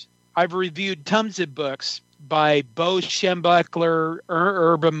years, I've reviewed tons of books by Bo Schembechler,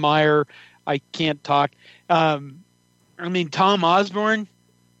 Urban Meyer. I can't talk. Tom Osborne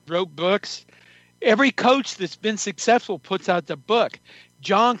wrote books. Every coach that's been successful puts out the book.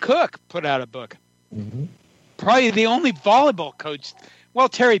 John Cook put out a book. Mm-hmm. Probably the only volleyball coach. Well,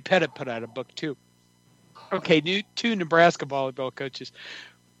 Terry Pettit put out a book too. Okay, two Nebraska volleyball coaches.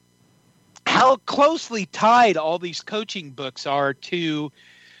 How closely tied all these coaching books are to,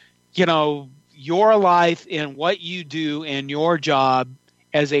 your life and what you do and your job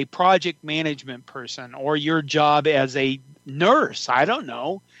as a project management person, or your job as a nurse. I don't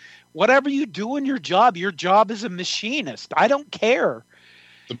know. Whatever you do in your job is a machinist. I don't care.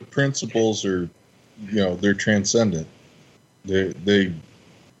 The principles are, they're transcendent. They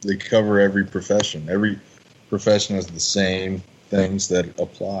cover every profession. Every profession has the same things that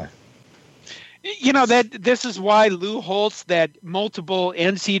apply. This is why Lou Holtz, that multiple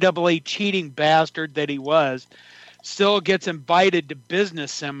NCAA cheating bastard that he was, still gets invited to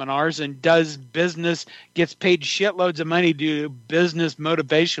business seminars and does business, gets paid shitloads of money to do business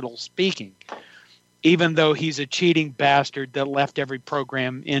motivational speaking, even though he's a cheating bastard that left every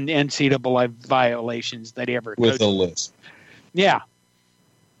program in NCAA violations that he ever coached. With a list. Yeah.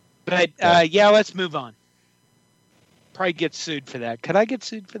 But, let's move on. Probably get sued for that. Could I get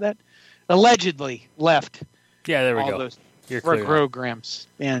sued for that? Allegedly left. Yeah, there we all go. Those You're programs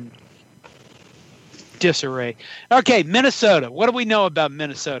in disarray. Okay, Minnesota. What do we know about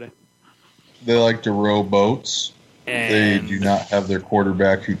Minnesota? They like to row boats. And they do not have their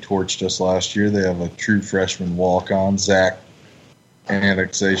quarterback who torched us last year. They have a true freshman walk-on, Zach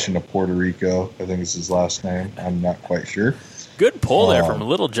Annexation of Puerto Rico. I think it's his last name. I'm not quite sure. Good pull there from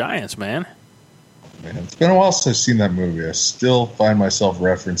Little Giants, man. Man, it's been a while since I've seen that movie. I still find myself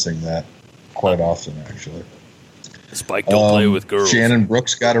referencing that quite often, actually. Spike don't play with girls. Shannon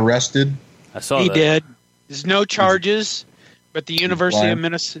Brooks got arrested. I saw he that. He did. There's no charges, but the University of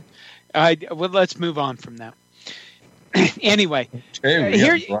Minnesota. Let's move on from that. Anyway, hey, we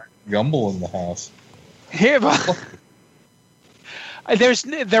have Brian Gumble in the house.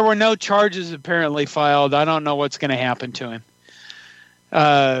 There were no charges apparently filed. I don't know what's going to happen to him.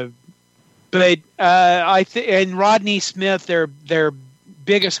 But and Rodney Smith, their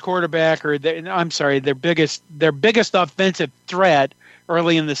biggest quarterback, their biggest offensive threat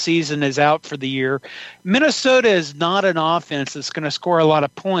early in the season, is out for the year. Minnesota is not an offense that's going to score a lot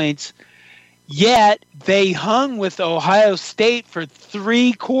of points. Yet they hung with Ohio State for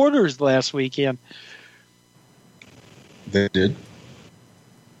 3 quarters last weekend. They did.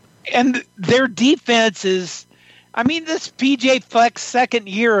 And their defense is, this PJ Fleck's second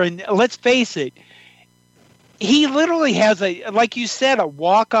year, and let's face it, he literally has like you said, a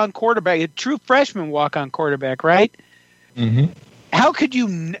walk-on quarterback, a true freshman walk-on quarterback, right? Mm-hmm. how could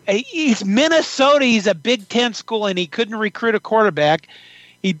you? He's Minnesota. He's a Big Ten school, and he couldn't recruit a quarterback.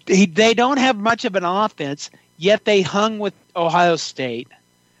 They don't have much of an offense, yet they hung with Ohio State.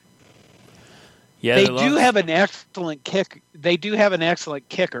 Yeah, they do have an excellent kick. They do have an excellent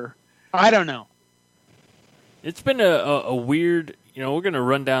kicker. I don't know. It's been a weird. We're going to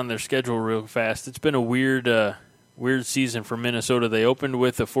run down their schedule real fast. It's been a weird season for Minnesota. They opened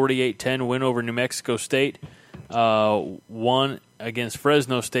with a 48-10 win over New Mexico State, won against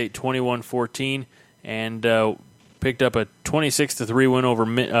Fresno State 21-14, and picked up a 26-3 win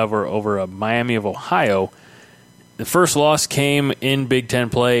over Miami of Ohio. The first loss came in Big Ten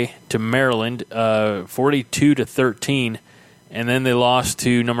play to Maryland, 42-13, and then they lost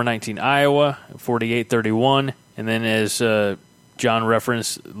to number 19 Iowa, 48-31, and then as John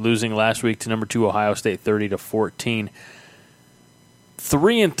referenced, losing last week to number 2 Ohio State, 30-14.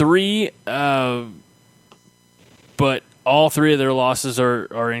 3-3, but all three of their losses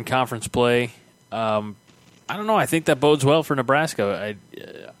are in conference play. I don't know. I think that bodes well for Nebraska.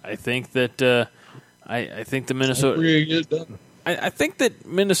 I think that I think the Minnesota. I think that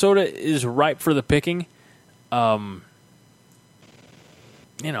Minnesota is ripe for the picking. I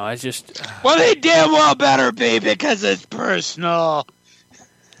just. Well, they damn well better be because it's personal.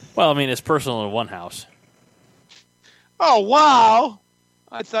 Well, I mean, it's personal in one house. Oh, wow.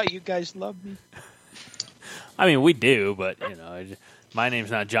 I thought you guys loved me. I mean, we do, but, my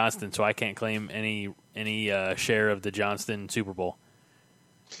name's not Johnston, so I can't claim any share of the Johnston Super Bowl.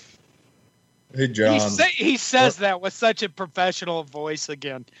 Hey, John. He says that with such a professional voice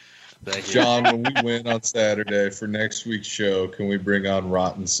again. Thank you. John, when we win on Saturday for next week's show, can we bring on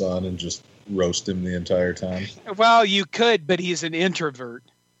Rotten Son and just roast him the entire time? Well, you could, but he's an introvert.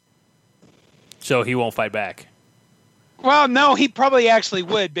 So he won't fight back. Well, no, he probably actually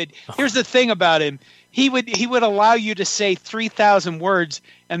would. But here's the thing about him: he would allow you to say 3,000 words,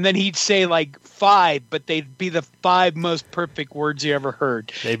 and then he'd say like 5, but they'd be the 5 most perfect words you ever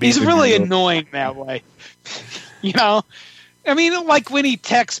heard. He's really annoying that way. I mean, like when he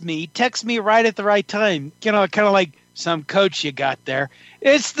texts me right at the right time. Kind of like some coach you got there.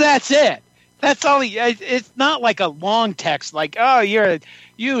 That's it. That's all it's not like a long text like, oh,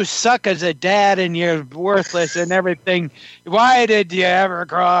 you suck as a dad and you're worthless and everything. Why did you ever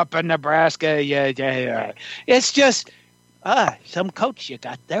grow up in Nebraska? Yeah. It's just, some coach you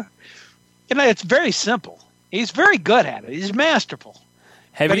got there. It's very simple. He's very good at it. He's masterful.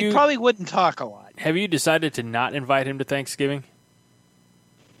 But he probably wouldn't talk a lot. Have you decided to not invite him to Thanksgiving?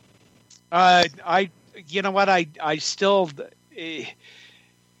 You know what?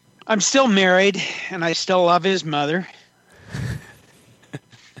 I'm still married, and I still love his mother.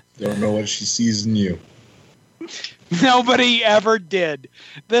 Don't know what she sees in you. Nobody ever did.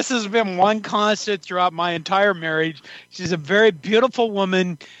 This has been one constant throughout my entire marriage. She's a very beautiful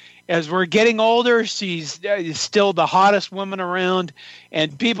woman. As we're getting older, she's still the hottest woman around.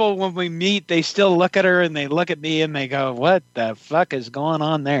 And people, when we meet, they still look at her and they look at me and they go, what the fuck is going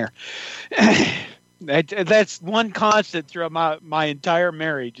on there? That's one constant throughout my entire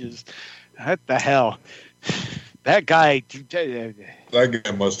marriage is, what the hell? That guy. That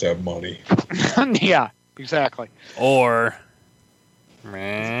guy must have money. Yeah, exactly. Or.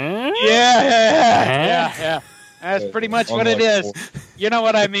 Yeah. That's pretty much what it is. You know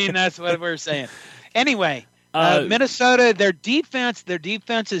what I mean? That's what we're saying. Anyway, Minnesota, their defense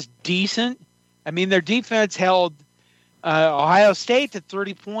is decent. I mean, their defense held Ohio State to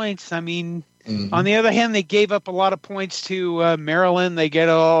 30 points. I mean, on the other hand, they gave up a lot of points to Maryland. They get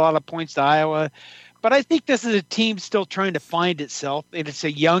a lot of points to Iowa. But I think this is a team still trying to find itself. And it's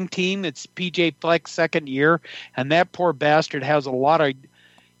a young team. It's P.J. Fleck's second year, and that poor bastard has a lot of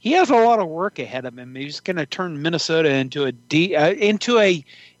work ahead of him. He's going to turn Minnesota into a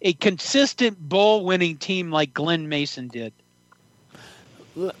consistent bowl-winning team like Glenn Mason did.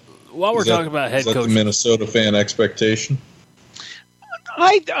 While we're talking about head coach, is that the Minnesota fan expectation?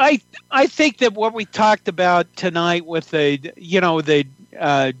 I think that what we talked about tonight with the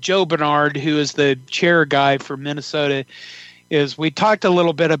Joe Bernard, who is the chair guy for Minnesota, is we talked a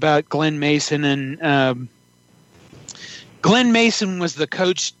little bit about Glenn Mason, and Glenn Mason was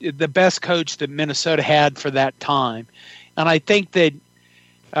the best coach that Minnesota had for that time. And I think that,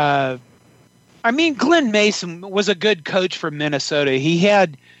 Glenn Mason was a good coach for Minnesota. He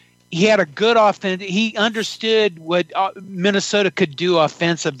had a good offense. He understood what Minnesota could do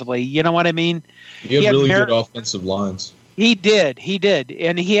offensively. You know what I mean? He had really good offensive lines. He did.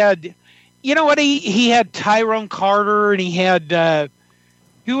 And he had, he had Tyrone Carter, and he had,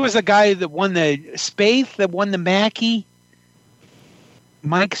 who was the guy that won the Spaeth, that won the Mackey?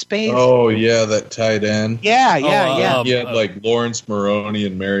 Mike Spade. Oh yeah, that tight end. Yeah. He had like Lawrence Maroney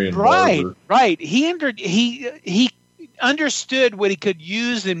and Marion Barber. Right. He understood what he could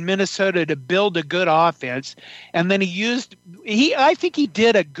use in Minnesota to build a good offense, and then I think he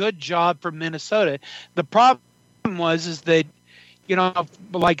did a good job for Minnesota. The problem is that,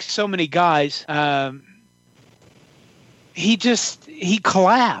 like so many guys, he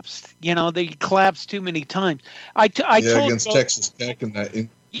collapsed. They collapsed too many times. I told against Texas Tech in that.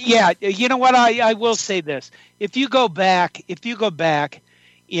 Yeah, you know what? I will say this: if you go back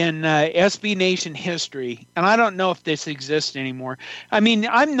in SB Nation history, and I don't know if this exists anymore. I mean,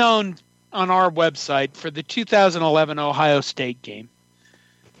 I'm known on our website for the 2011 Ohio State game.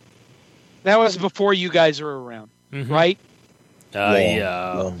 That was before you guys were around, right?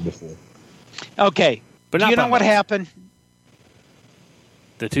 Long before. Okay, but you know what happened?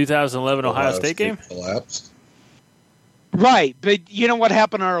 The 2011 Ohio State game collapsed. Right, but you know what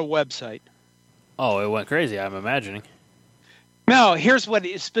happened on our website? Oh, it went crazy, I'm imagining. No, here's what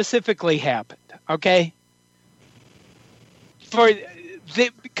specifically happened, okay?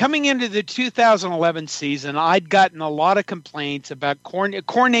 Coming into the 2011 season, I'd gotten a lot of complaints about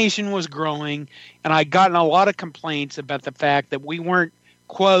Core Nation was growing, and I'd gotten a lot of complaints about the fact that we weren't,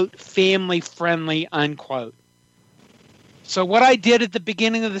 quote, family-friendly, unquote. So what I did at the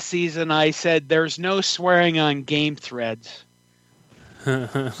beginning of the season, I said, there's no swearing on game threads.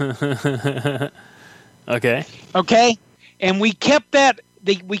 Okay. And we kept that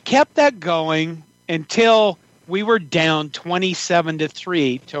going until we were down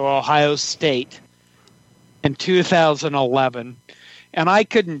 27-3 to Ohio State in 2011, and I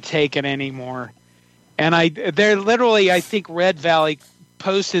couldn't take it anymore. And I think Red Valley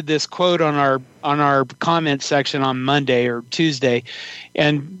posted this quote on our comment section on Monday or Tuesday,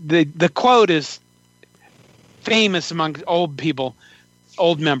 and the quote is famous among old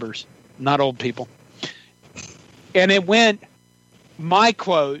members, not old people. And it went, my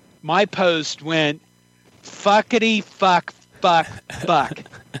post went, fuckity fuck.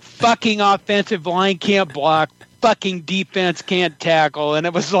 Fucking offensive line can't block. Fucking defense can't tackle. And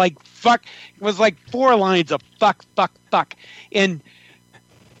it was like, fuck. It was like 4 lines of fuck. And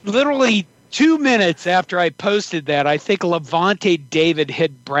literally 2 minutes after I posted that, I think Levante David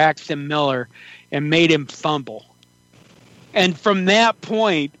hit Braxton Miller and made him fumble. And from that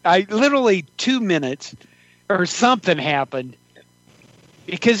point, I literally 2 minutes or something happened.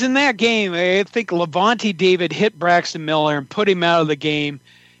 Because in that game, I think Levante David hit Braxton Miller and put him out of the game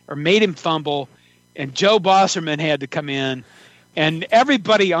or made him fumble, and Joe Bosserman had to come in. And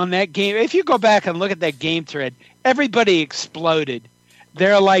everybody on that game, if you go back and look at that game thread, everybody exploded.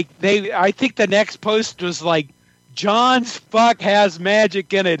 I think the next post was like, John's fuck has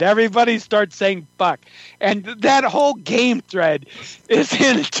magic in it. Everybody starts saying fuck. And that whole game thread is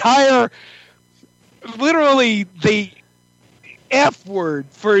an entire, literally the F word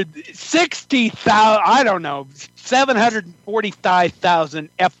for 60,000, I don't know, 745,000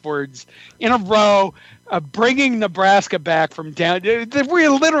 F words in a row of bringing Nebraska back from down. We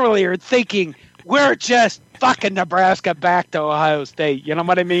literally are thinking we're just fucking Nebraska back to Ohio State. You know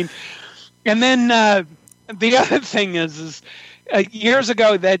what I mean? And then the other thing is years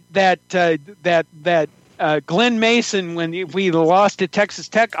ago that Glenn Mason, when we lost to Texas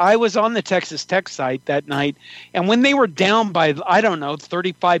Tech, I was on the Texas Tech site that night, and when they were down by,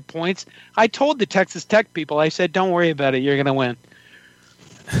 35 points, I told the Texas Tech people, I said, don't worry about it, you're going to win.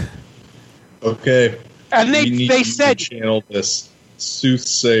 Okay. And they said, channel this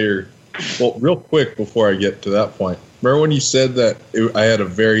soothsayer. Well, real quick before I get to that point, remember when you said that I had a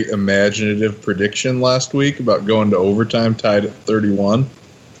very imaginative prediction last week about going to overtime tied at 31?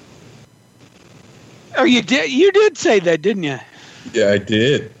 Oh, you did. You did say that, didn't you? Yeah, I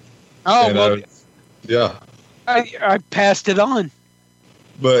did. Oh, and well, yeah. I passed it on.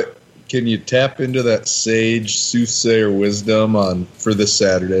 But can you tap into that sage soothsayer wisdom for this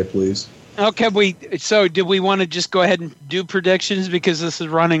Saturday, please? Okay. So, do we want to just go ahead and do predictions because this is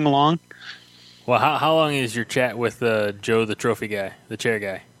running long? Well, how long is your chat with Joe, the trophy guy, the chair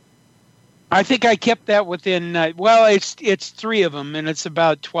guy? I think I kept that within. It's 3 of them, and it's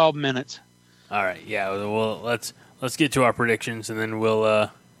about 12 minutes. All right, yeah. Well, let's get to our predictions, and then we'll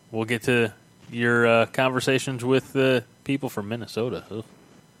get to your conversations with the people from Minnesota.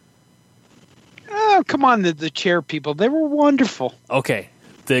 Oh, come on, the chair people. They were wonderful. Okay,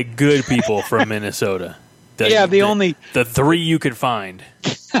 the good people from Minnesota. The 3 you could find.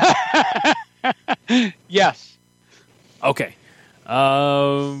 Yes. Okay.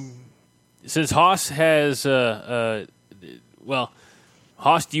 Since Haas has Haas,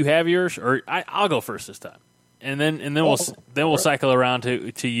 do you have yours? Or I'll go first this time. and then we'll cycle around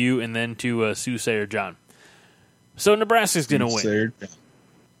to you, and then to Soothsayer John. So Nebraska's going to win.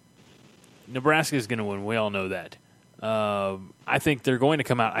 Nebraska's going to win. We all know that. I think they're going to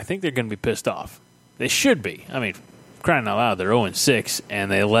come out. I think they're going to be pissed off. They should be. I mean, crying out loud, they're 0-6,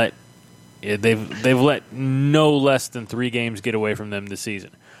 and they've let no less than 3 games get away from them this season.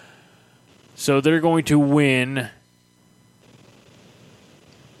 So they're going to win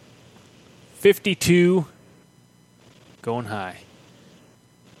 52, going high,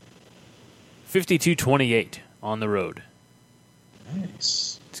 52-28 on the road.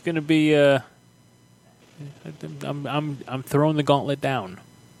 Nice. It's going to be. I'm throwing the gauntlet down.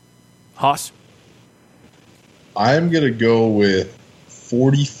 Haas. I'm gonna go with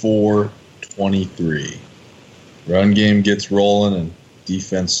 44-23. Run game gets rolling and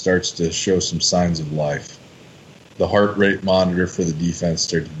defense starts to show some signs of life. The heart rate monitor for the defense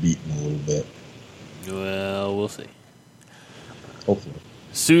starts beating a little bit. Well, we'll see. Hopefully.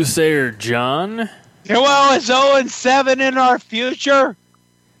 Soothsayer John. Well, is 0-7 in our future?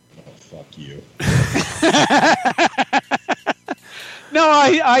 Oh, fuck you. No,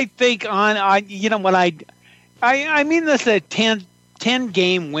 I think you know what I mean this a 10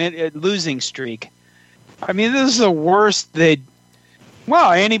 game losing streak. I mean, this is the worst that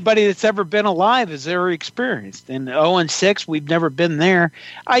anybody that's ever been alive has ever experienced. And 0-6, we've never been there.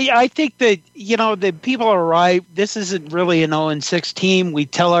 I think that, the people are right. This isn't really an 0-6 team. We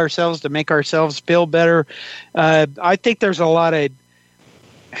tell ourselves to make ourselves feel better. I think there's a lot of.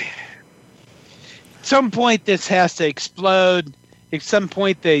 At some point, this has to explode. At some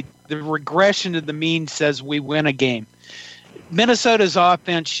point, the regression to the mean says we win a game. Minnesota's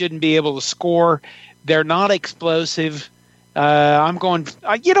offense shouldn't be able to score. They're not explosive. I'm going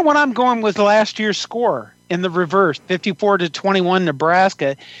with last year's score in the reverse, 54-21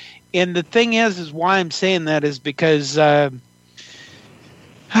 Nebraska. And the thing is why I'm saying that is because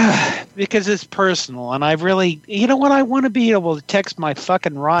it's personal. And I really, I want to be able to text my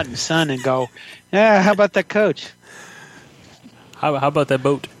fucking rotten son and go, yeah, how about that coach? How about that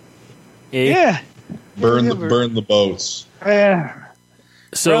boat? Yeah. Burn the boats. So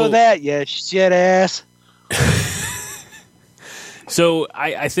throw that, you shit ass. So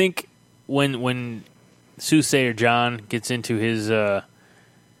I think when Soothsayer John gets into his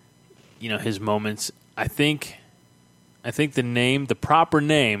his moments, I think the proper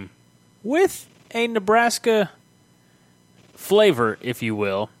name with a Nebraska flavor, if you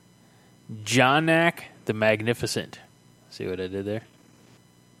will, Johnack the Magnificent. See what I did there?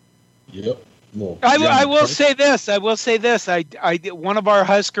 Yep. I will say this. One of our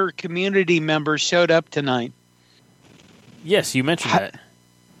Husker community members showed up tonight. Yes, you mentioned that.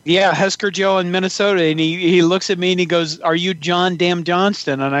 Yeah, Husker Joe in Minnesota, and he looks at me and he goes, "Are you John Dam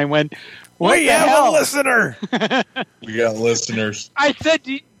Johnston?" And I went, "What the hell?" A listener. We got listeners. I said,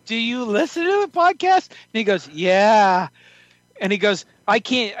 "Do you listen to the podcast?" And he goes, "Yeah." And he goes, "I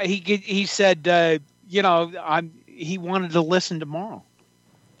can't." He said, he wanted to listen tomorrow.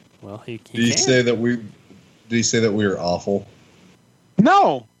 Well, he Did he say that we were awful?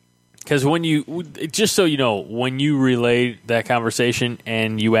 No. Because just so you know, when you relayed that conversation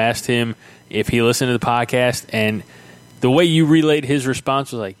and you asked him if he listened to the podcast, and the way you relayed his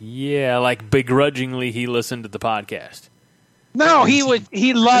response was like, yeah, like begrudgingly he listened to the podcast. No,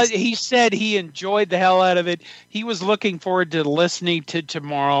 he said he enjoyed the hell out of it. He was looking forward to listening to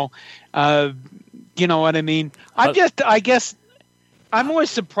tomorrow. You know what I mean? I guess I'm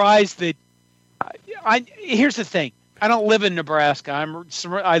always surprised that here's the thing. I don't live in Nebraska. I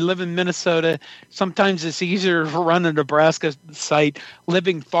live in Minnesota. Sometimes it's easier to run a Nebraska site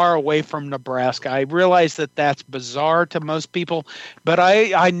living far away from Nebraska. I realize that that's bizarre to most people, but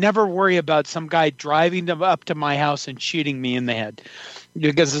I never worry about some guy driving up to my house and shooting me in the head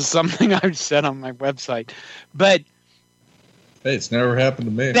because it's something I've said on my website. But hey, it's never happened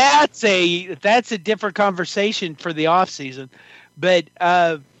to me. That's a different conversation for the off season, but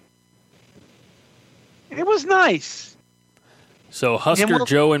it was nice. So Husker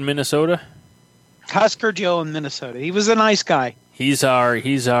Joe in Minnesota. Husker Joe in Minnesota. He was a nice guy. He's our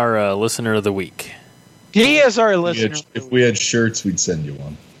listener of the week. He is our listener. If we had shirts, we'd send you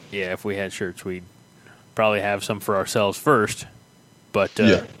one. Yeah, if we had shirts, we'd probably have some for ourselves first. But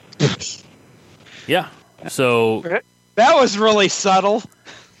yeah. So that was really subtle.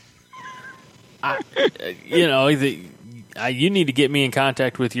 You need to get me in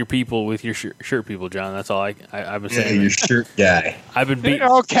contact with your people, with your shirt people, John. That's all I've been saying. Yeah, your shirt guy. I've been beating.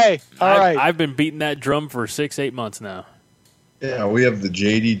 Okay, all right. I've been beating that drum for 6-8 months now. Yeah, we have the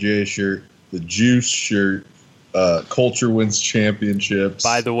JDJ shirt, the Juice shirt. Culture wins championships.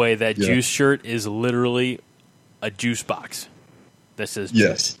 By the way, that Juice shirt is literally a juice box that says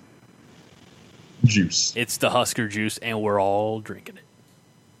Yes. Juice. It's the Husker juice, and we're all drinking it.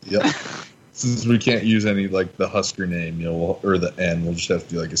 Yep. Since we can't use any like the Husker name, or the N, we'll just have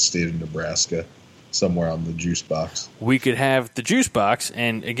to do like a state of Nebraska somewhere on the juice box. We could have the juice box,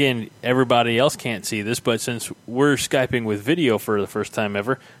 and again, everybody else can't see this, but since we're Skyping with video for the first time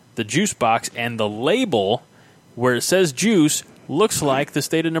ever, the juice box and the label where it says juice looks like the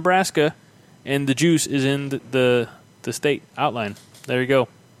state of Nebraska, and the juice is in the state outline. There you go. $1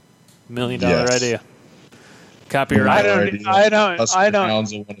 million idea. Copyright. I don't.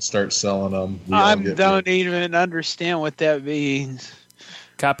 Hounds will want to start selling them. I don't even understand what that means.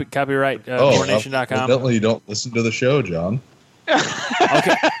 Copyright. Coronation.com. Evidently, you don't listen to the show, John.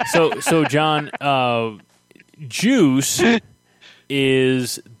 Okay, so John, juice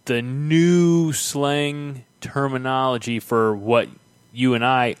is the new slang terminology for what you and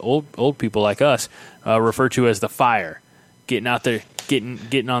I, old people like us, refer to as the fire. Getting out there,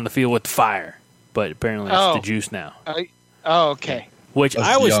 getting on the field with the fire. But apparently it's the juice now. Okay. Which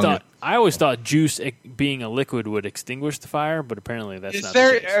I always thought juice being a liquid would extinguish the fire, but apparently that's not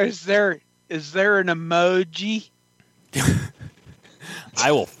the case. Is there an emoji?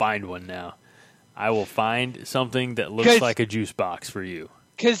 I will find one now. I will find something that looks like a juice box for you.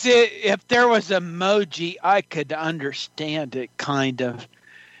 Because if there was emoji, I could understand it, kind of.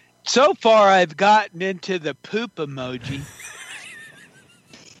 So far, I've gotten into the poop emoji.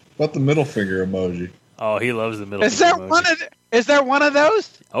 What about the middle finger emoji? Oh, he loves the middle finger emoji. Is there one of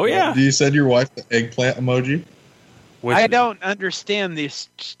those? Oh, yeah. Do you send your wife the eggplant emoji? I don't understand this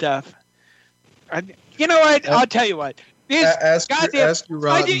stuff. I'll tell you what. Ask your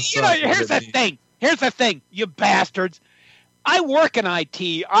rotten son. Here's the thing, you bastards. I work in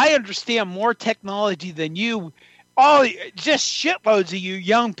IT. I understand more technology than you. Just shitloads of you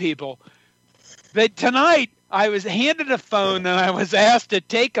young people. But tonight, I was handed a phone and I was asked to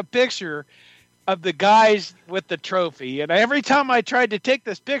take a picture of the guys with the trophy. And every time I tried to take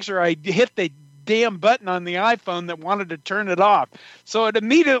this picture, I hit the damn button on the iPhone that wanted to turn it off. So it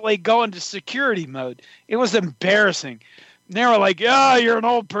immediately go into security mode. It was embarrassing. And they were like, you're an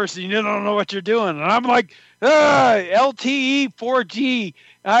old person. You don't know what you're doing. And I'm like, LTE, 4G.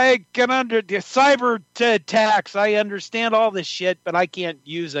 I can under the cyber attacks. I understand all this shit, but I can't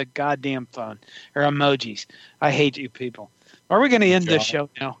use a goddamn phone or emojis. I hate you people. Are we going to end this show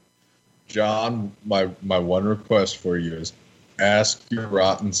now? John, my one request for you is ask your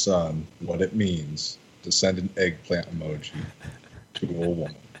rotten son what it means to send an eggplant emoji to a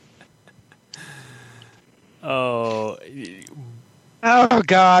woman. Oh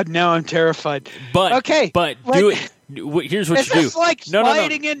God! Now I'm terrified. But do it. Here's what you do. Is this like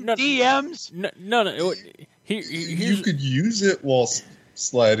sliding in DMs? No. You could use it while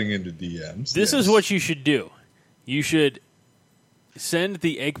sliding into DMs. This is what you should do. You should send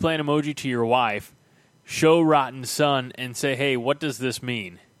the eggplant emoji to your wife, show rotten son, and say, "Hey, what does this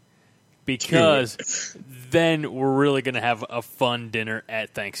mean?" Because then we're really going to have a fun dinner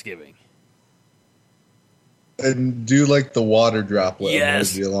at Thanksgiving. And do like the water droplet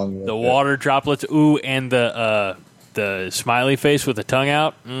emoji along with the water droplets. Ooh, and the smiley face with the tongue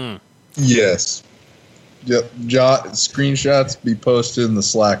out. Yes. Yep. Screenshots be posted in the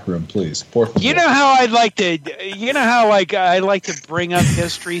Slack room, please. You know how I like to bring up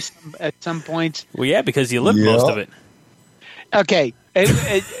history at some points. Well, yeah, because you lived most of it. Okay.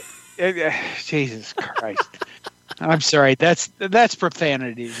 Jesus Christ. I'm sorry. That's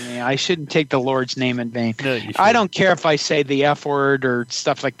profanity to me. I shouldn't take the Lord's name in vain. No, you I don't care if I say the F word or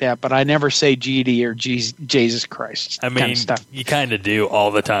stuff like that, but I never say GD or Jesus Christ. I mean, kind of stuff. You kind of do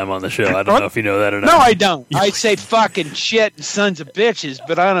all the time on the show. I don't know if you know that or not. No, I don't. I say fucking shit and sons of bitches,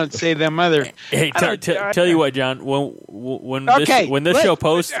 but I don't say them other. Hey, tell you what, John. When this show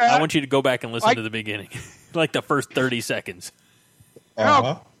posts, I want you to go back and listen to the beginning, like the first 30 seconds.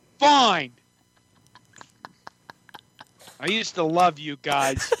 Oh, fine. I used to love you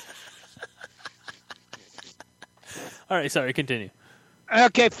guys. All right, sorry, continue.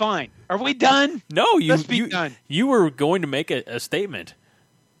 Okay, fine. Are we done? No, Let's be done. You were going to make a statement.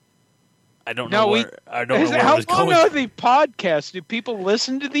 I don't know where I was going. How long are the podcasts? Do people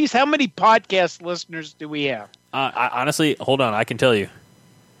listen to these? How many podcast listeners do we have? Honestly, hold on. I can tell you.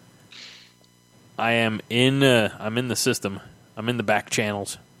 I'm in the system. I'm in the back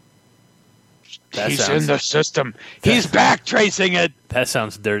channels. He's in the system. He's back tracing it. That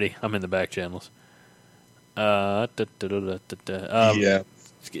sounds dirty. I'm in the back channels. Yeah.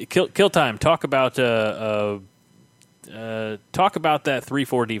 Kill time. Talk about that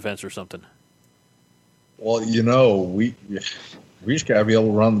 3-4 defense or something. Well, we just gotta be able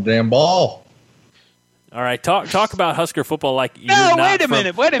to run the damn ball. All right, talk about Husker football like you're No, not wait a from-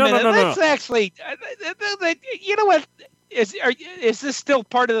 minute. Wait a No, minute. no, no, Let's no. actually. You know what? Is this still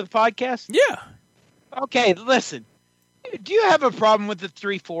part of the podcast? Yeah. Okay, listen. Do you have a problem with the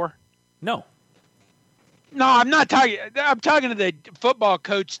 3-4? No. No, I'm not talking. I'm talking to the football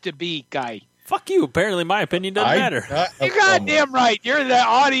coach to be guy. Fuck you. Apparently, my opinion doesn't matter. You're goddamn right. You're the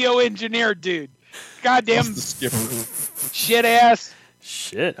audio engineer, dude. Goddamn The skipper. shit ass.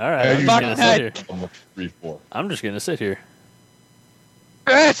 Shit. All right. Yeah, I'm you just fuck gonna that. sit here. 3-4. I'm just gonna sit here.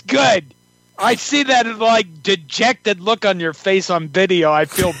 That's good. I see that like dejected look on your face on video. I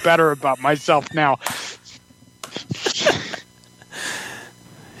feel better about myself now.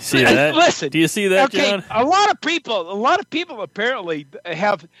 See that? Listen. Do you see that, Okay, John? a lot of people apparently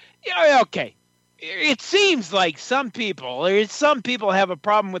have. Okay, it seems like some people have a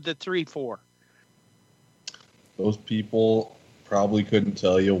problem with the 3-4. Those people probably couldn't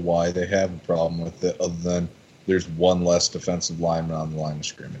tell you why they have a problem with it, other than there's one less defensive lineman on the line of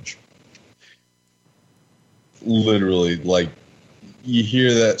scrimmage. Literally, like, you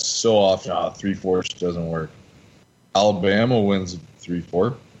hear that so often. 3-4 just doesn't work. Alabama wins with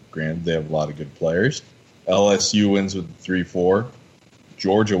 3-4. Granted, they have a lot of good players. LSU wins with 3-4.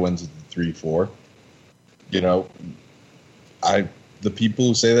 Georgia wins with 3-4. You know, the people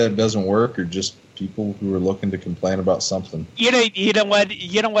who say that it doesn't work are just people who are looking to complain about something. You know what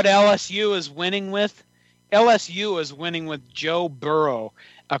LSU is winning with? LSU is winning with Joe Burrow,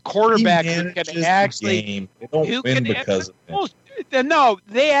 a quarterback who can actually. They don't who win can- because of it. No,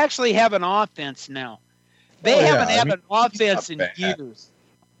 they actually have an offense now. They Oh, yeah. haven't had I mean, an offense in he's not bad. years.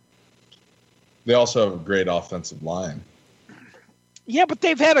 They also have a great offensive line. Yeah, but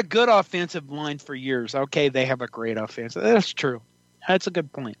they've had a good offensive line for years. Okay, they have a great offense. That's true. That's a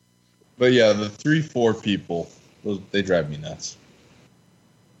good point. But yeah, the 3-4 people, they drive me nuts.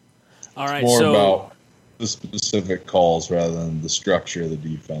 All right. More So about the specific calls rather than the structure of the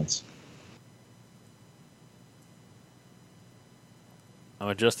defense. I'm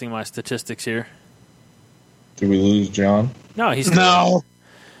adjusting my statistics here. Did we lose John? No, he's No.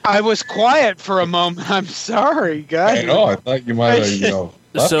 I was quiet for a moment. I'm sorry, guys. I know. I thought you might have,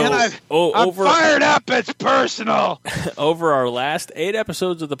 left. So And I'm over fired up. It's personal. over our last 8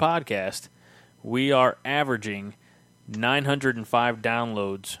 episodes of the podcast, we are averaging 905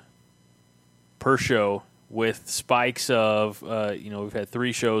 downloads per show, with spikes of we've had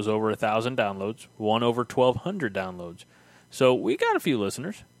 3 shows over 1,000 downloads, 1 over 1,200 downloads. So we got a few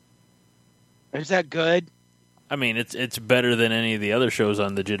listeners. Is that good? I mean, it's better than any of the other shows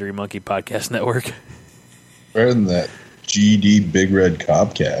on the Jittery Monkey Podcast Network. Better than that GD Big Red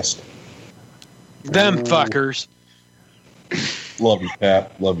Copcast. Them fuckers. Love you,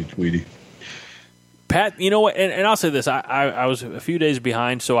 Pat. Love you, Tweety. Pat, you know what? And I'll say this. I was a few days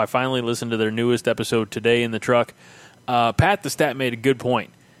behind, so I finally listened to their newest episode today in the truck. Pat the Stat made a good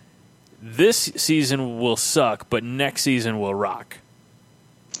point. This season will suck, but next season will rock.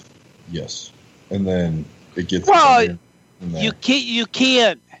 Yes. And then it gets Well, better from there. You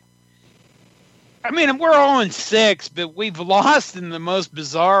can't. I mean, we're 0-6, but we've lost in the most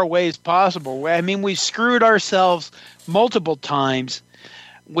bizarre ways possible. I mean, we've screwed ourselves multiple times.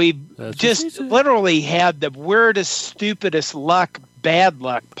 We've That's just what she said. literally had the weirdest, stupidest luck, bad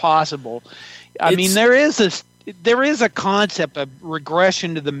luck possible. I mean, there is a concept of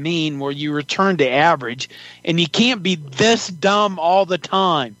regression to the mean where you return to average, and you can't be this dumb all the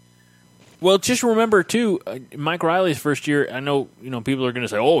time. Well, just remember, too, Mike Riley's first year, I know people are going to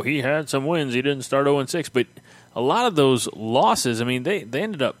say, oh, he had some wins. He didn't start 0-6. But a lot of those losses, I mean, they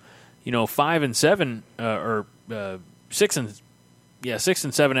ended up, 5-7 or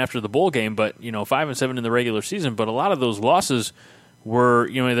 6-7 after the bowl game, but, 5-7 in the regular season. But a lot of those losses were,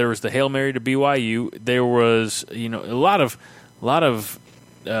 there was the Hail Mary to BYU. There was, a lot of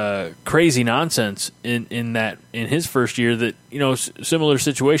crazy nonsense in his first year that, similar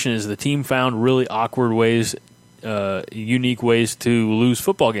situation is the team found really awkward ways, unique ways to lose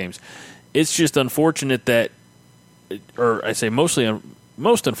football games. It's just unfortunate that, or I say most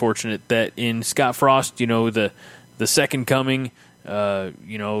unfortunate that in Scott Frost, the second coming,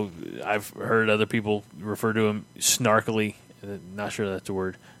 I've heard other people refer to him snarkily, not sure that's a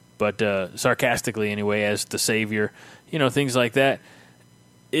word, but sarcastically anyway, as the savior, things like that.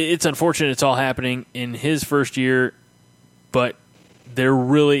 It's unfortunate it's all happening in his first year, but there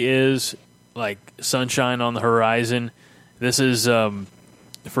really is like sunshine on the horizon. This is,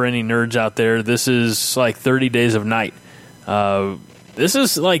 for any nerds out there, this is like 30 Days of Night. This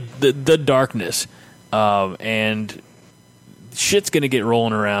is like the darkness, and shit's going to get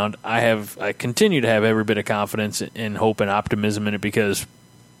rolling around. I continue to have every bit of confidence and hope and optimism in it because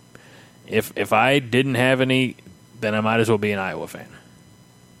if I didn't have any, then I might as well be an Iowa fan.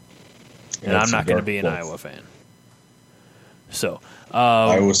 And I'm not going to be an Iowa fan. So,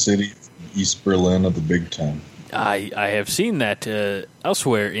 Iowa City, East Berlin of the Big Ten. I have seen that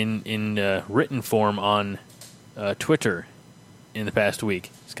elsewhere in written form on Twitter in the past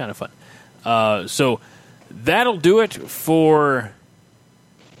week. It's kind of fun. So that'll do it for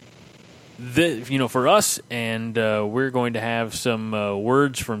for us, and we're going to have some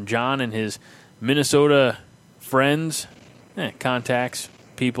words from John and his Minnesota friends, contacts,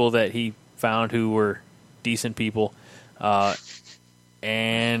 people that he found who were decent people,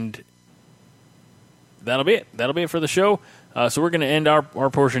 and that'll be it. That'll be it for the show. So we're going to end our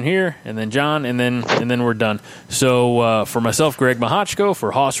portion here, and then John, and then we're done. So for myself, Greg Mahochko,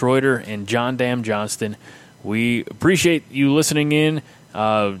 for Hoss Reuter and John Dam Johnston, we appreciate you listening in,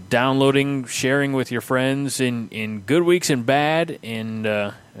 downloading, sharing with your friends in good weeks and bad,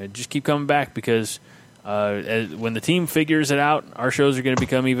 and just keep coming back because when the team figures it out, our shows are going to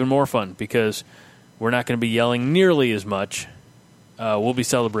become even more fun because we're not going to be yelling nearly as much. We'll be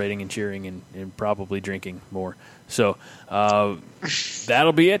celebrating and cheering and probably drinking more. So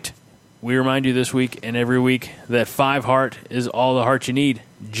that'll be it. We remind you this week and every week that 5 Heart is all the heart you need.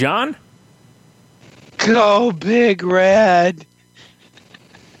 John? Go Big Red.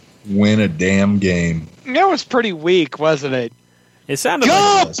 Win a damn game. That was pretty weak, wasn't it? It sounded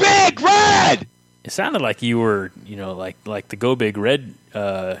Go Big Red! It sounded like you were, like the Go Big Red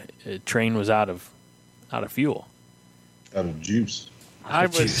train was out of fuel. Out of juice.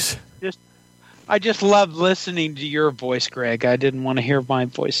 I just loved listening to your voice, Greg. I didn't want to hear my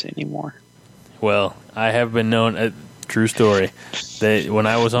voice anymore. Well, I have been known, a true story, that when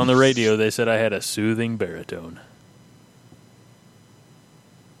I was on the radio, they said I had a soothing baritone.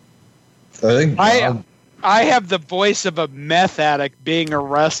 I have the voice of a meth addict being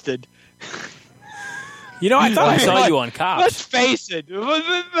arrested. I thought I saw you on Cops. Let's face it.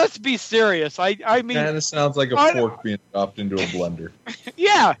 Let's be serious. I mean, kind of sounds like a fork being dropped into a blender.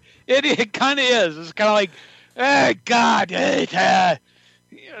 Yeah, it kind of is. It's kind of like, God,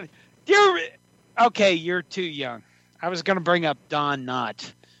 you're too young. I was going to bring up Don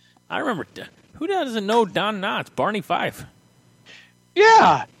Knotts. I remember. Who doesn't know Don Knotts? Barney Fife.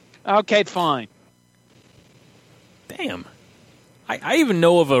 Yeah. Okay, fine. Damn. I even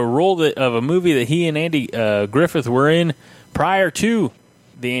know of a movie that he and Andy Griffith were in prior to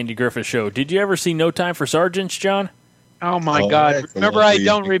the Andy Griffith Show. Did you ever see No Time for Sergeants, John? Oh my God! Remember, I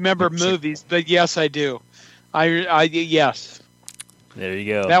don't remember movies, but yes, I do. Yes. There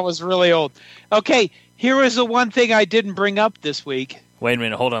you go. That was really old. Okay, here was the one thing I didn't bring up this week. Wait a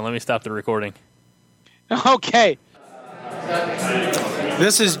minute, hold on. Let me stop the recording. Okay.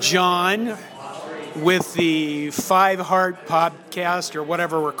 This is John with the 5 Heart podcast, or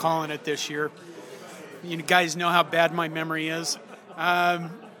whatever we're calling it this year. You guys know how bad my memory is. I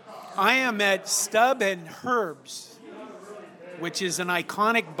am at Stub and Herb's, which is an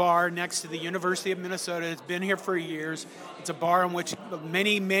iconic bar next to the University of Minnesota. It's been here for years. It's a bar in which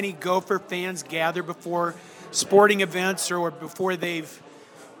many, many Gopher fans gather before sporting events or before they've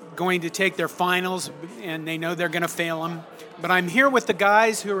going to take their finals and they know they're going to fail them. But I'm here with the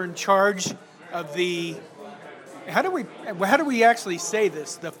guys who are in charge of the, how do we actually say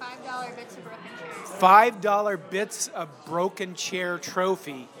this? The $5 bits of broken chair. $5 bits of broken chair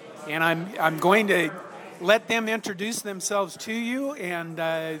trophy. And I'm going to let them introduce themselves to you, and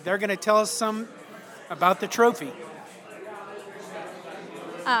they're going to tell us some about the trophy.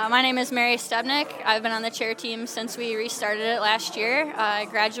 My name is Mary Stubnick. I've been on the chair team since we restarted it last year. I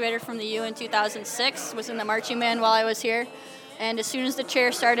graduated from the U in 2006, was in the marching band while I was here. And as soon as the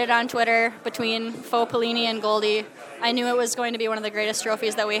chair started on Twitter between Faux Pellini and Goldie, I knew it was going to be one of the greatest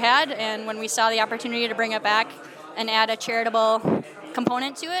trophies that we had. And when we saw the opportunity to bring it back and add a charitable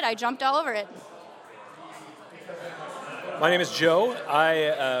component to it, I jumped all over it. My name is Joe.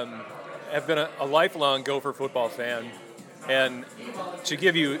 I have been a lifelong Gopher football fan. And to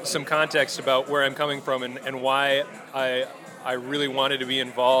give you some context about where I'm coming from and why I really wanted to be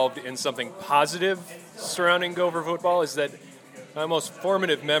involved in something positive surrounding Gopher football is that my most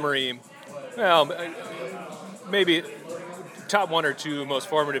formative memory, well, maybe top 1 or 2 most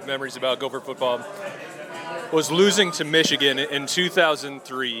formative memories about Gopher football was losing to Michigan in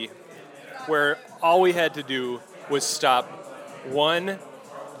 2003, where all we had to do was stop one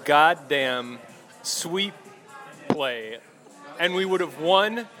goddamn sweep play, and we would have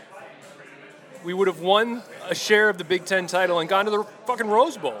won a share of the Big Ten title and gone to the fucking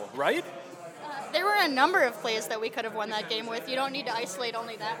Rose Bowl, right? There were a number of plays that we could have won that game with. You don't need to isolate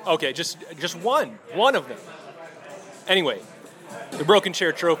only that one. Okay, just one of them. Anyway, the Broken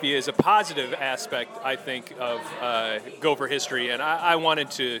Chair Trophy is a positive aspect, I think, of Gopher history, and I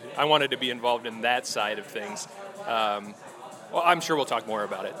wanted to be involved in that side of things. Well, I'm sure we'll talk more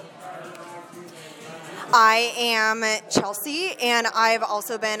about it. I am Chelsea, and I've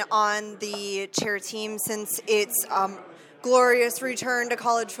also been on the chair team since its glorious return to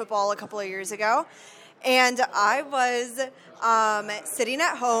college football a couple of years ago. And I was sitting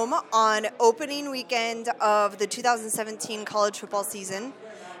at home on opening weekend of the 2017 college football season,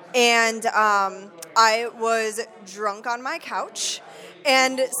 and I was drunk on my couch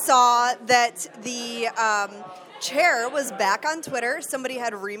and saw that the chair was back on Twitter. Somebody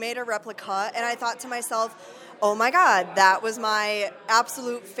had remade a replica, and I thought to myself, oh my God, that was my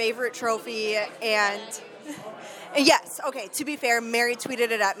absolute favorite trophy. And yes, okay, to be fair, Mary tweeted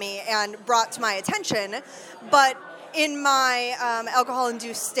it at me and brought to my attention, but in my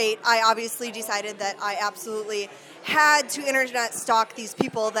alcohol-induced state, I obviously decided that I absolutely had to internet stalk these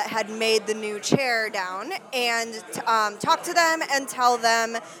people that had made the new chair down and talk to them and tell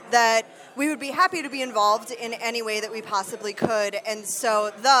them that we would be happy to be involved in any way that we possibly could. And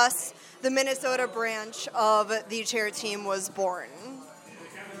so thus, the Minnesota branch of the chair team was born.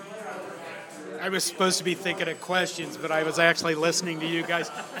 I was supposed to be thinking of questions, but I was actually listening to you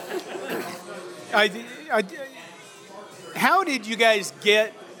guys. How did you guys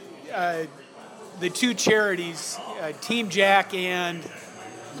get the two charities, Team Jack and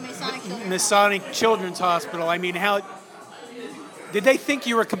The Masonic Children's Hospital? I mean, how did they think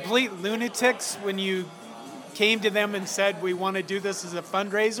you were complete lunatics when you came to them and said, we want to do this as a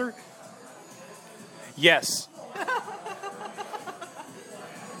fundraiser? Yes.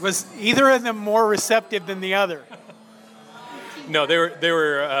 Was either of them more receptive than the other? No, they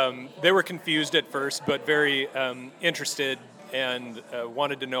were confused at first, but very interested and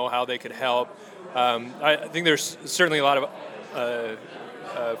wanted to know how they could help. I think there's certainly a lot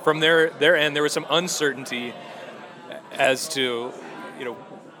of from their end. There was some uncertainty as to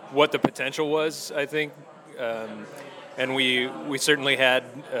what the potential was. I think, and we certainly had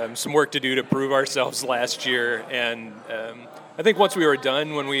some work to do to prove ourselves last year. And I think once we were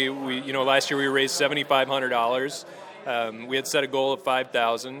done, when we last year we raised $7,500. We had set a goal of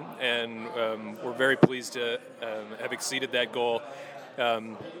 $5,000, and we're very pleased to have exceeded that goal.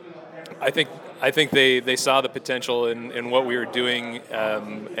 I think they saw the potential in what we were doing,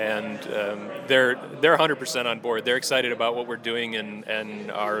 and they're 100% on board. They're excited about what we're doing, and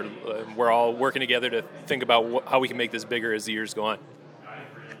we're all working together to think about how we can make this bigger as the years go on.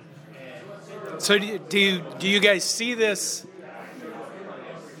 So do you guys see this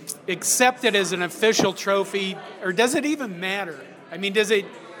accepted as an official trophy, or does it even matter? I mean, is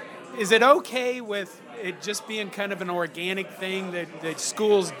it okay with it just being kind of an organic thing that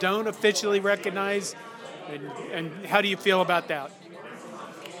schools don't officially recognize? And how do you feel about that?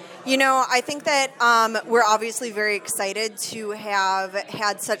 I think that we're obviously very excited to have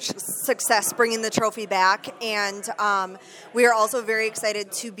had such success bringing the trophy back, and we are also very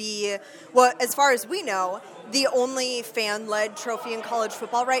excited to be, as far as we know, the only fan-led trophy in college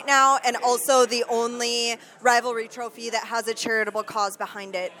football right now, and also the only rivalry trophy that has a charitable cause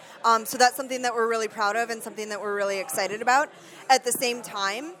behind it. So that's something that we're really proud of and something that we're really excited about. At the same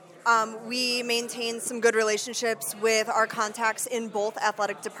time, we maintain some good relationships with our contacts in both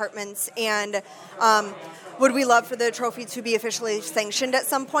athletic departments, and would we love for the trophy to be officially sanctioned at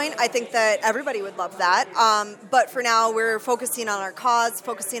some point? I think that everybody would love that. But for now, we're focusing on our cause,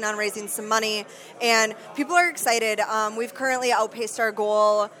 focusing on raising some money, and people are excited. We've currently outpaced our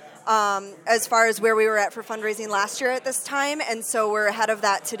goal as far as where we were at for fundraising last year at this time, and so we're ahead of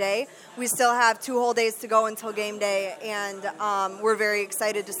that today. We still have 2 whole days to go until game day, and we're very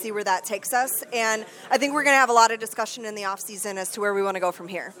excited to see where that takes us. And I think we're going to have a lot of discussion in the off season as to where we want to go from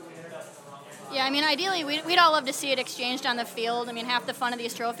here. Yeah, I mean, ideally, we'd all love to see it exchanged on the field. I mean, half the fun of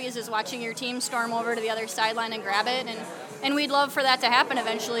these trophies is watching your team storm over to the other sideline and grab it, and we'd love for that to happen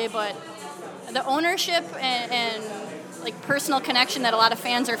eventually, but the ownership and like personal connection that a lot of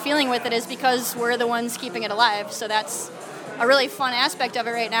fans are feeling with it is because we're the ones keeping it alive. So that's a really fun aspect of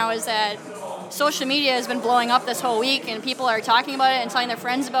it right now, is that social media has been blowing up this whole week, and people are talking about it and telling their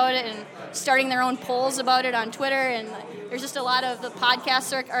friends about it and starting their own polls about it on Twitter, and there's just a lot of the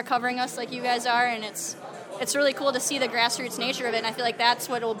podcasts are covering us like you guys are, and it's really cool to see the grassroots nature of it, and I feel like that's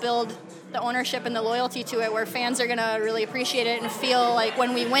what will build the ownership and the loyalty to it, where fans are going to really appreciate it and feel like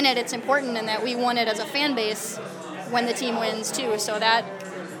when we win it, it's important, and that we won it as a fan base when the team wins too. So that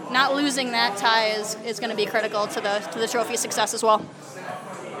not losing that tie is going to be critical to the trophy success as well.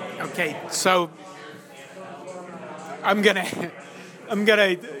 Okay, so I'm gonna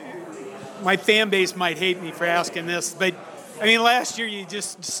my fan base might hate me for asking this, but I mean, last year you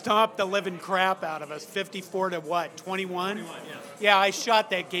just stomped the living crap out of us, 54 to what, 21? 21, yeah. Yeah, I shot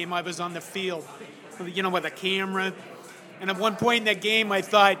that game. I was on the field, with a camera. And at one point in that game, I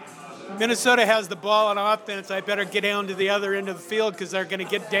thought, Minnesota has the ball on offense. I better get down to the other end of the field because they're going to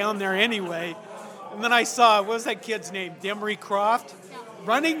get down there anyway. And then I saw, what was that kid's name? Demery Croft?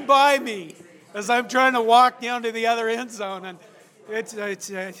 Running by me as I'm trying to walk down to the other end zone. And it's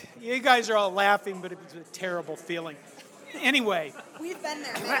you guys are all laughing, but it was a terrible feeling. Anyway. We've been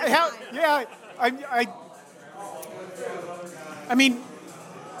there. Yeah, I mean,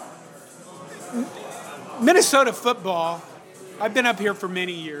 Minnesota football, I've been up here for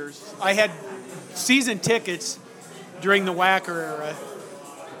many years. I had season tickets during the Wacker era.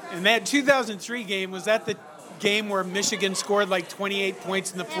 And that 2003 game, was that the game where Michigan scored like 28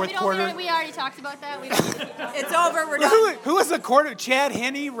 points in the fourth quarter? We already talked about that. It's over. We're done. Who was the quarter? Chad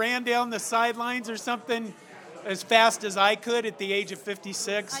Henne ran down the sidelines or something as fast as I could at the age of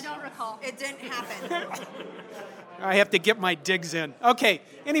 56. I don't recall. It didn't happen. I have to get my digs in. Okay,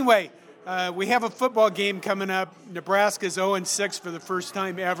 anyway, we have a football game coming up. Nebraska's 0-6 for the first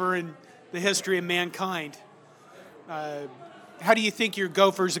time ever in the history of mankind. How do you think your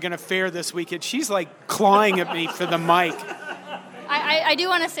Gophers are going to fare this weekend? She's like clawing at me for the mic. I do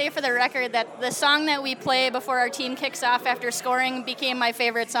want to say for the record that the song that we play before our team kicks off after scoring became my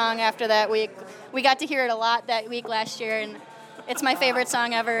favorite song after that week. We got to hear it a lot that week last year, and it's my favorite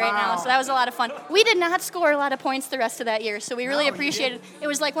song ever right now. So that was a lot of fun. We did not score a lot of points the rest of that year, so we really appreciated it. It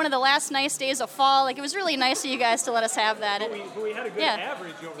was like one of the last nice days of fall. Like, it was really nice of you guys to let us have that. But we had a good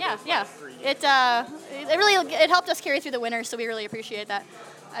average over those last 3 years. It helped us carry through the winter, so we really appreciate that.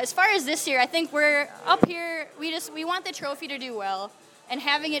 As far as this year, I think we're up here. We want the trophy to do well, and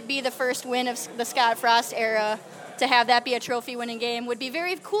having it be the first win of the Scott Frost era, to have that be a trophy-winning game would be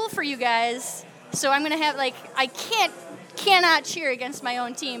very cool for you guys. So I'm going to have, I cannot cheer against my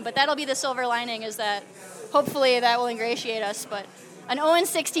own team, but that'll be the silver lining, is that hopefully that will ingratiate us. But an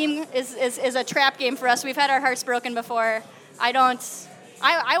 0-6 team is a trap game for us. We've had our hearts broken before. I want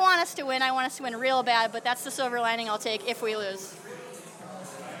us to win. I want us to win real bad, but that's the silver lining I'll take if we lose.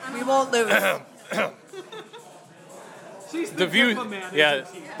 We won't lose.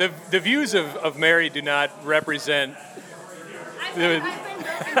 The views of Mary do not represent.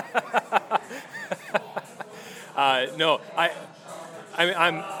 No,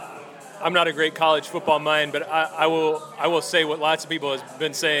 I'm not a great college football mind, but I will say what lots of people have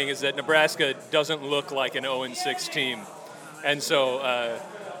been saying is that Nebraska doesn't look like an 0-6 team, and so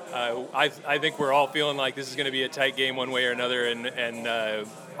I think we're all feeling like this is going to be a tight game one way or another, and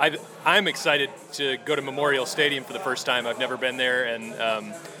I'm excited to go to Memorial Stadium for the first time. I've never been there,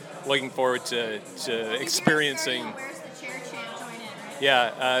 and looking forward to experiencing. Where's the chair chant? Join in.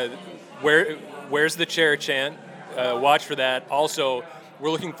 Yeah, where's the chair chant? Watch for that. Also,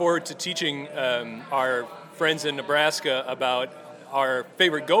 we're looking forward to teaching our friends in Nebraska about our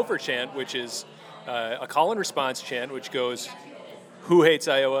favorite Gopher chant, which is a call and response chant, which goes, "Who hates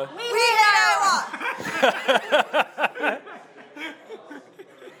Iowa? We hate Iowa!"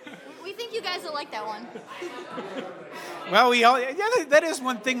 We think you guys will like that one. Well, that is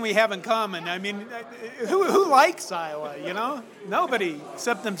one thing we have in common. I mean, who likes Iowa, Nobody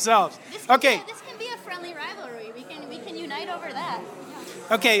except themselves. This can be a friendly rivalry. We can unite over that.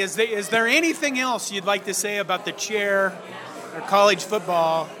 Okay, is there anything else you'd like to say about the chair or college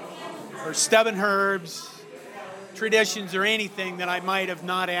football or Stubborn Herbs, traditions, or anything that I might have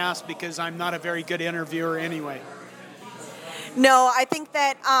not asked because I'm not a very good interviewer anyway? No, I think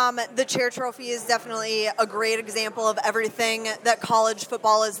that the chair trophy is definitely a great example of everything that college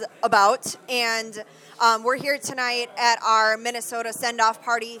football is about. And we're here tonight at our Minnesota send-off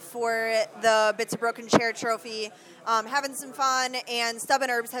party for the Bits of Broken Chair trophy, having some fun. And Stubborn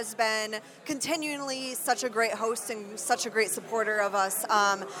Herbs has been continually such a great host and such a great supporter of us,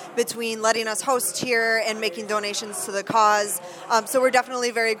 between letting us host here and making donations to the cause. So we're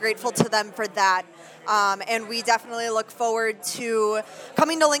definitely very grateful to them for that. And we definitely look forward to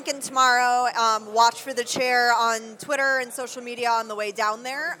coming to Lincoln tomorrow. Watch for the chair on Twitter and social media on the way down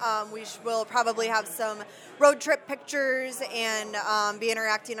there. We will probably have some road trip pictures and be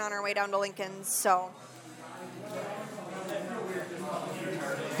interacting on our way down to Lincoln. So,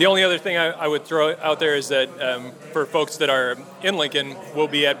 the only other thing I would throw out there is that for folks that are in Lincoln, we'll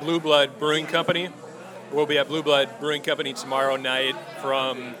be at Blue Blood Brewing Company. We'll be at Blue Blood Brewing Company tomorrow night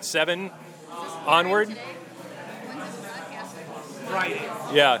from 7 onward. Friday.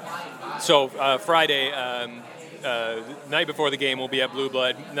 Yeah. So Friday, night before the game, we'll be at Blue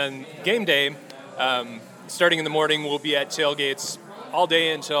Blood. And then game day, starting in the morning, we'll be at tailgates all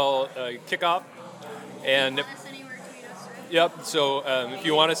day until kickoff. And Yep. So if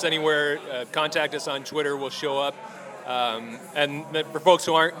you want us anywhere, contact us on Twitter. We'll show up. And for folks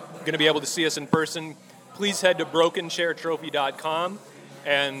who aren't going to be able to see us in person, please head to BrokenChairTrophy.com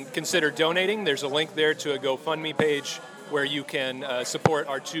and consider donating. There's a link there to a GoFundMe page where you can support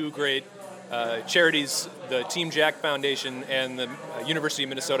our two great charities, the Team Jack Foundation and the University of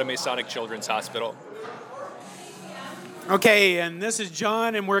Minnesota Masonic Children's Hospital. Okay, and this is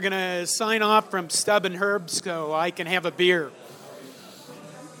John, and we're going to sign off from Stub and Herb so I can have a beer.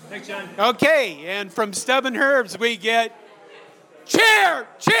 Thanks, John. Okay, and from Stub and Herbs we get cheer,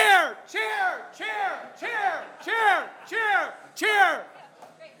 cheer, cheer, cheer, cheer, cheer, cheer, cheer.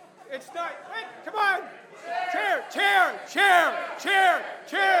 It's not, wait, come on. Cheer, cheer, cheer, cheer,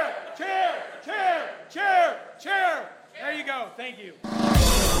 cheer, cheer, cheer, cheer, cheer. There you go. Thank you.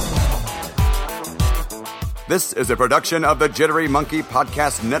 This is a production of the Jittery Monkey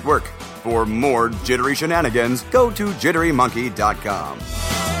Podcast Network. For more jittery shenanigans, go to jitterymonkey.com.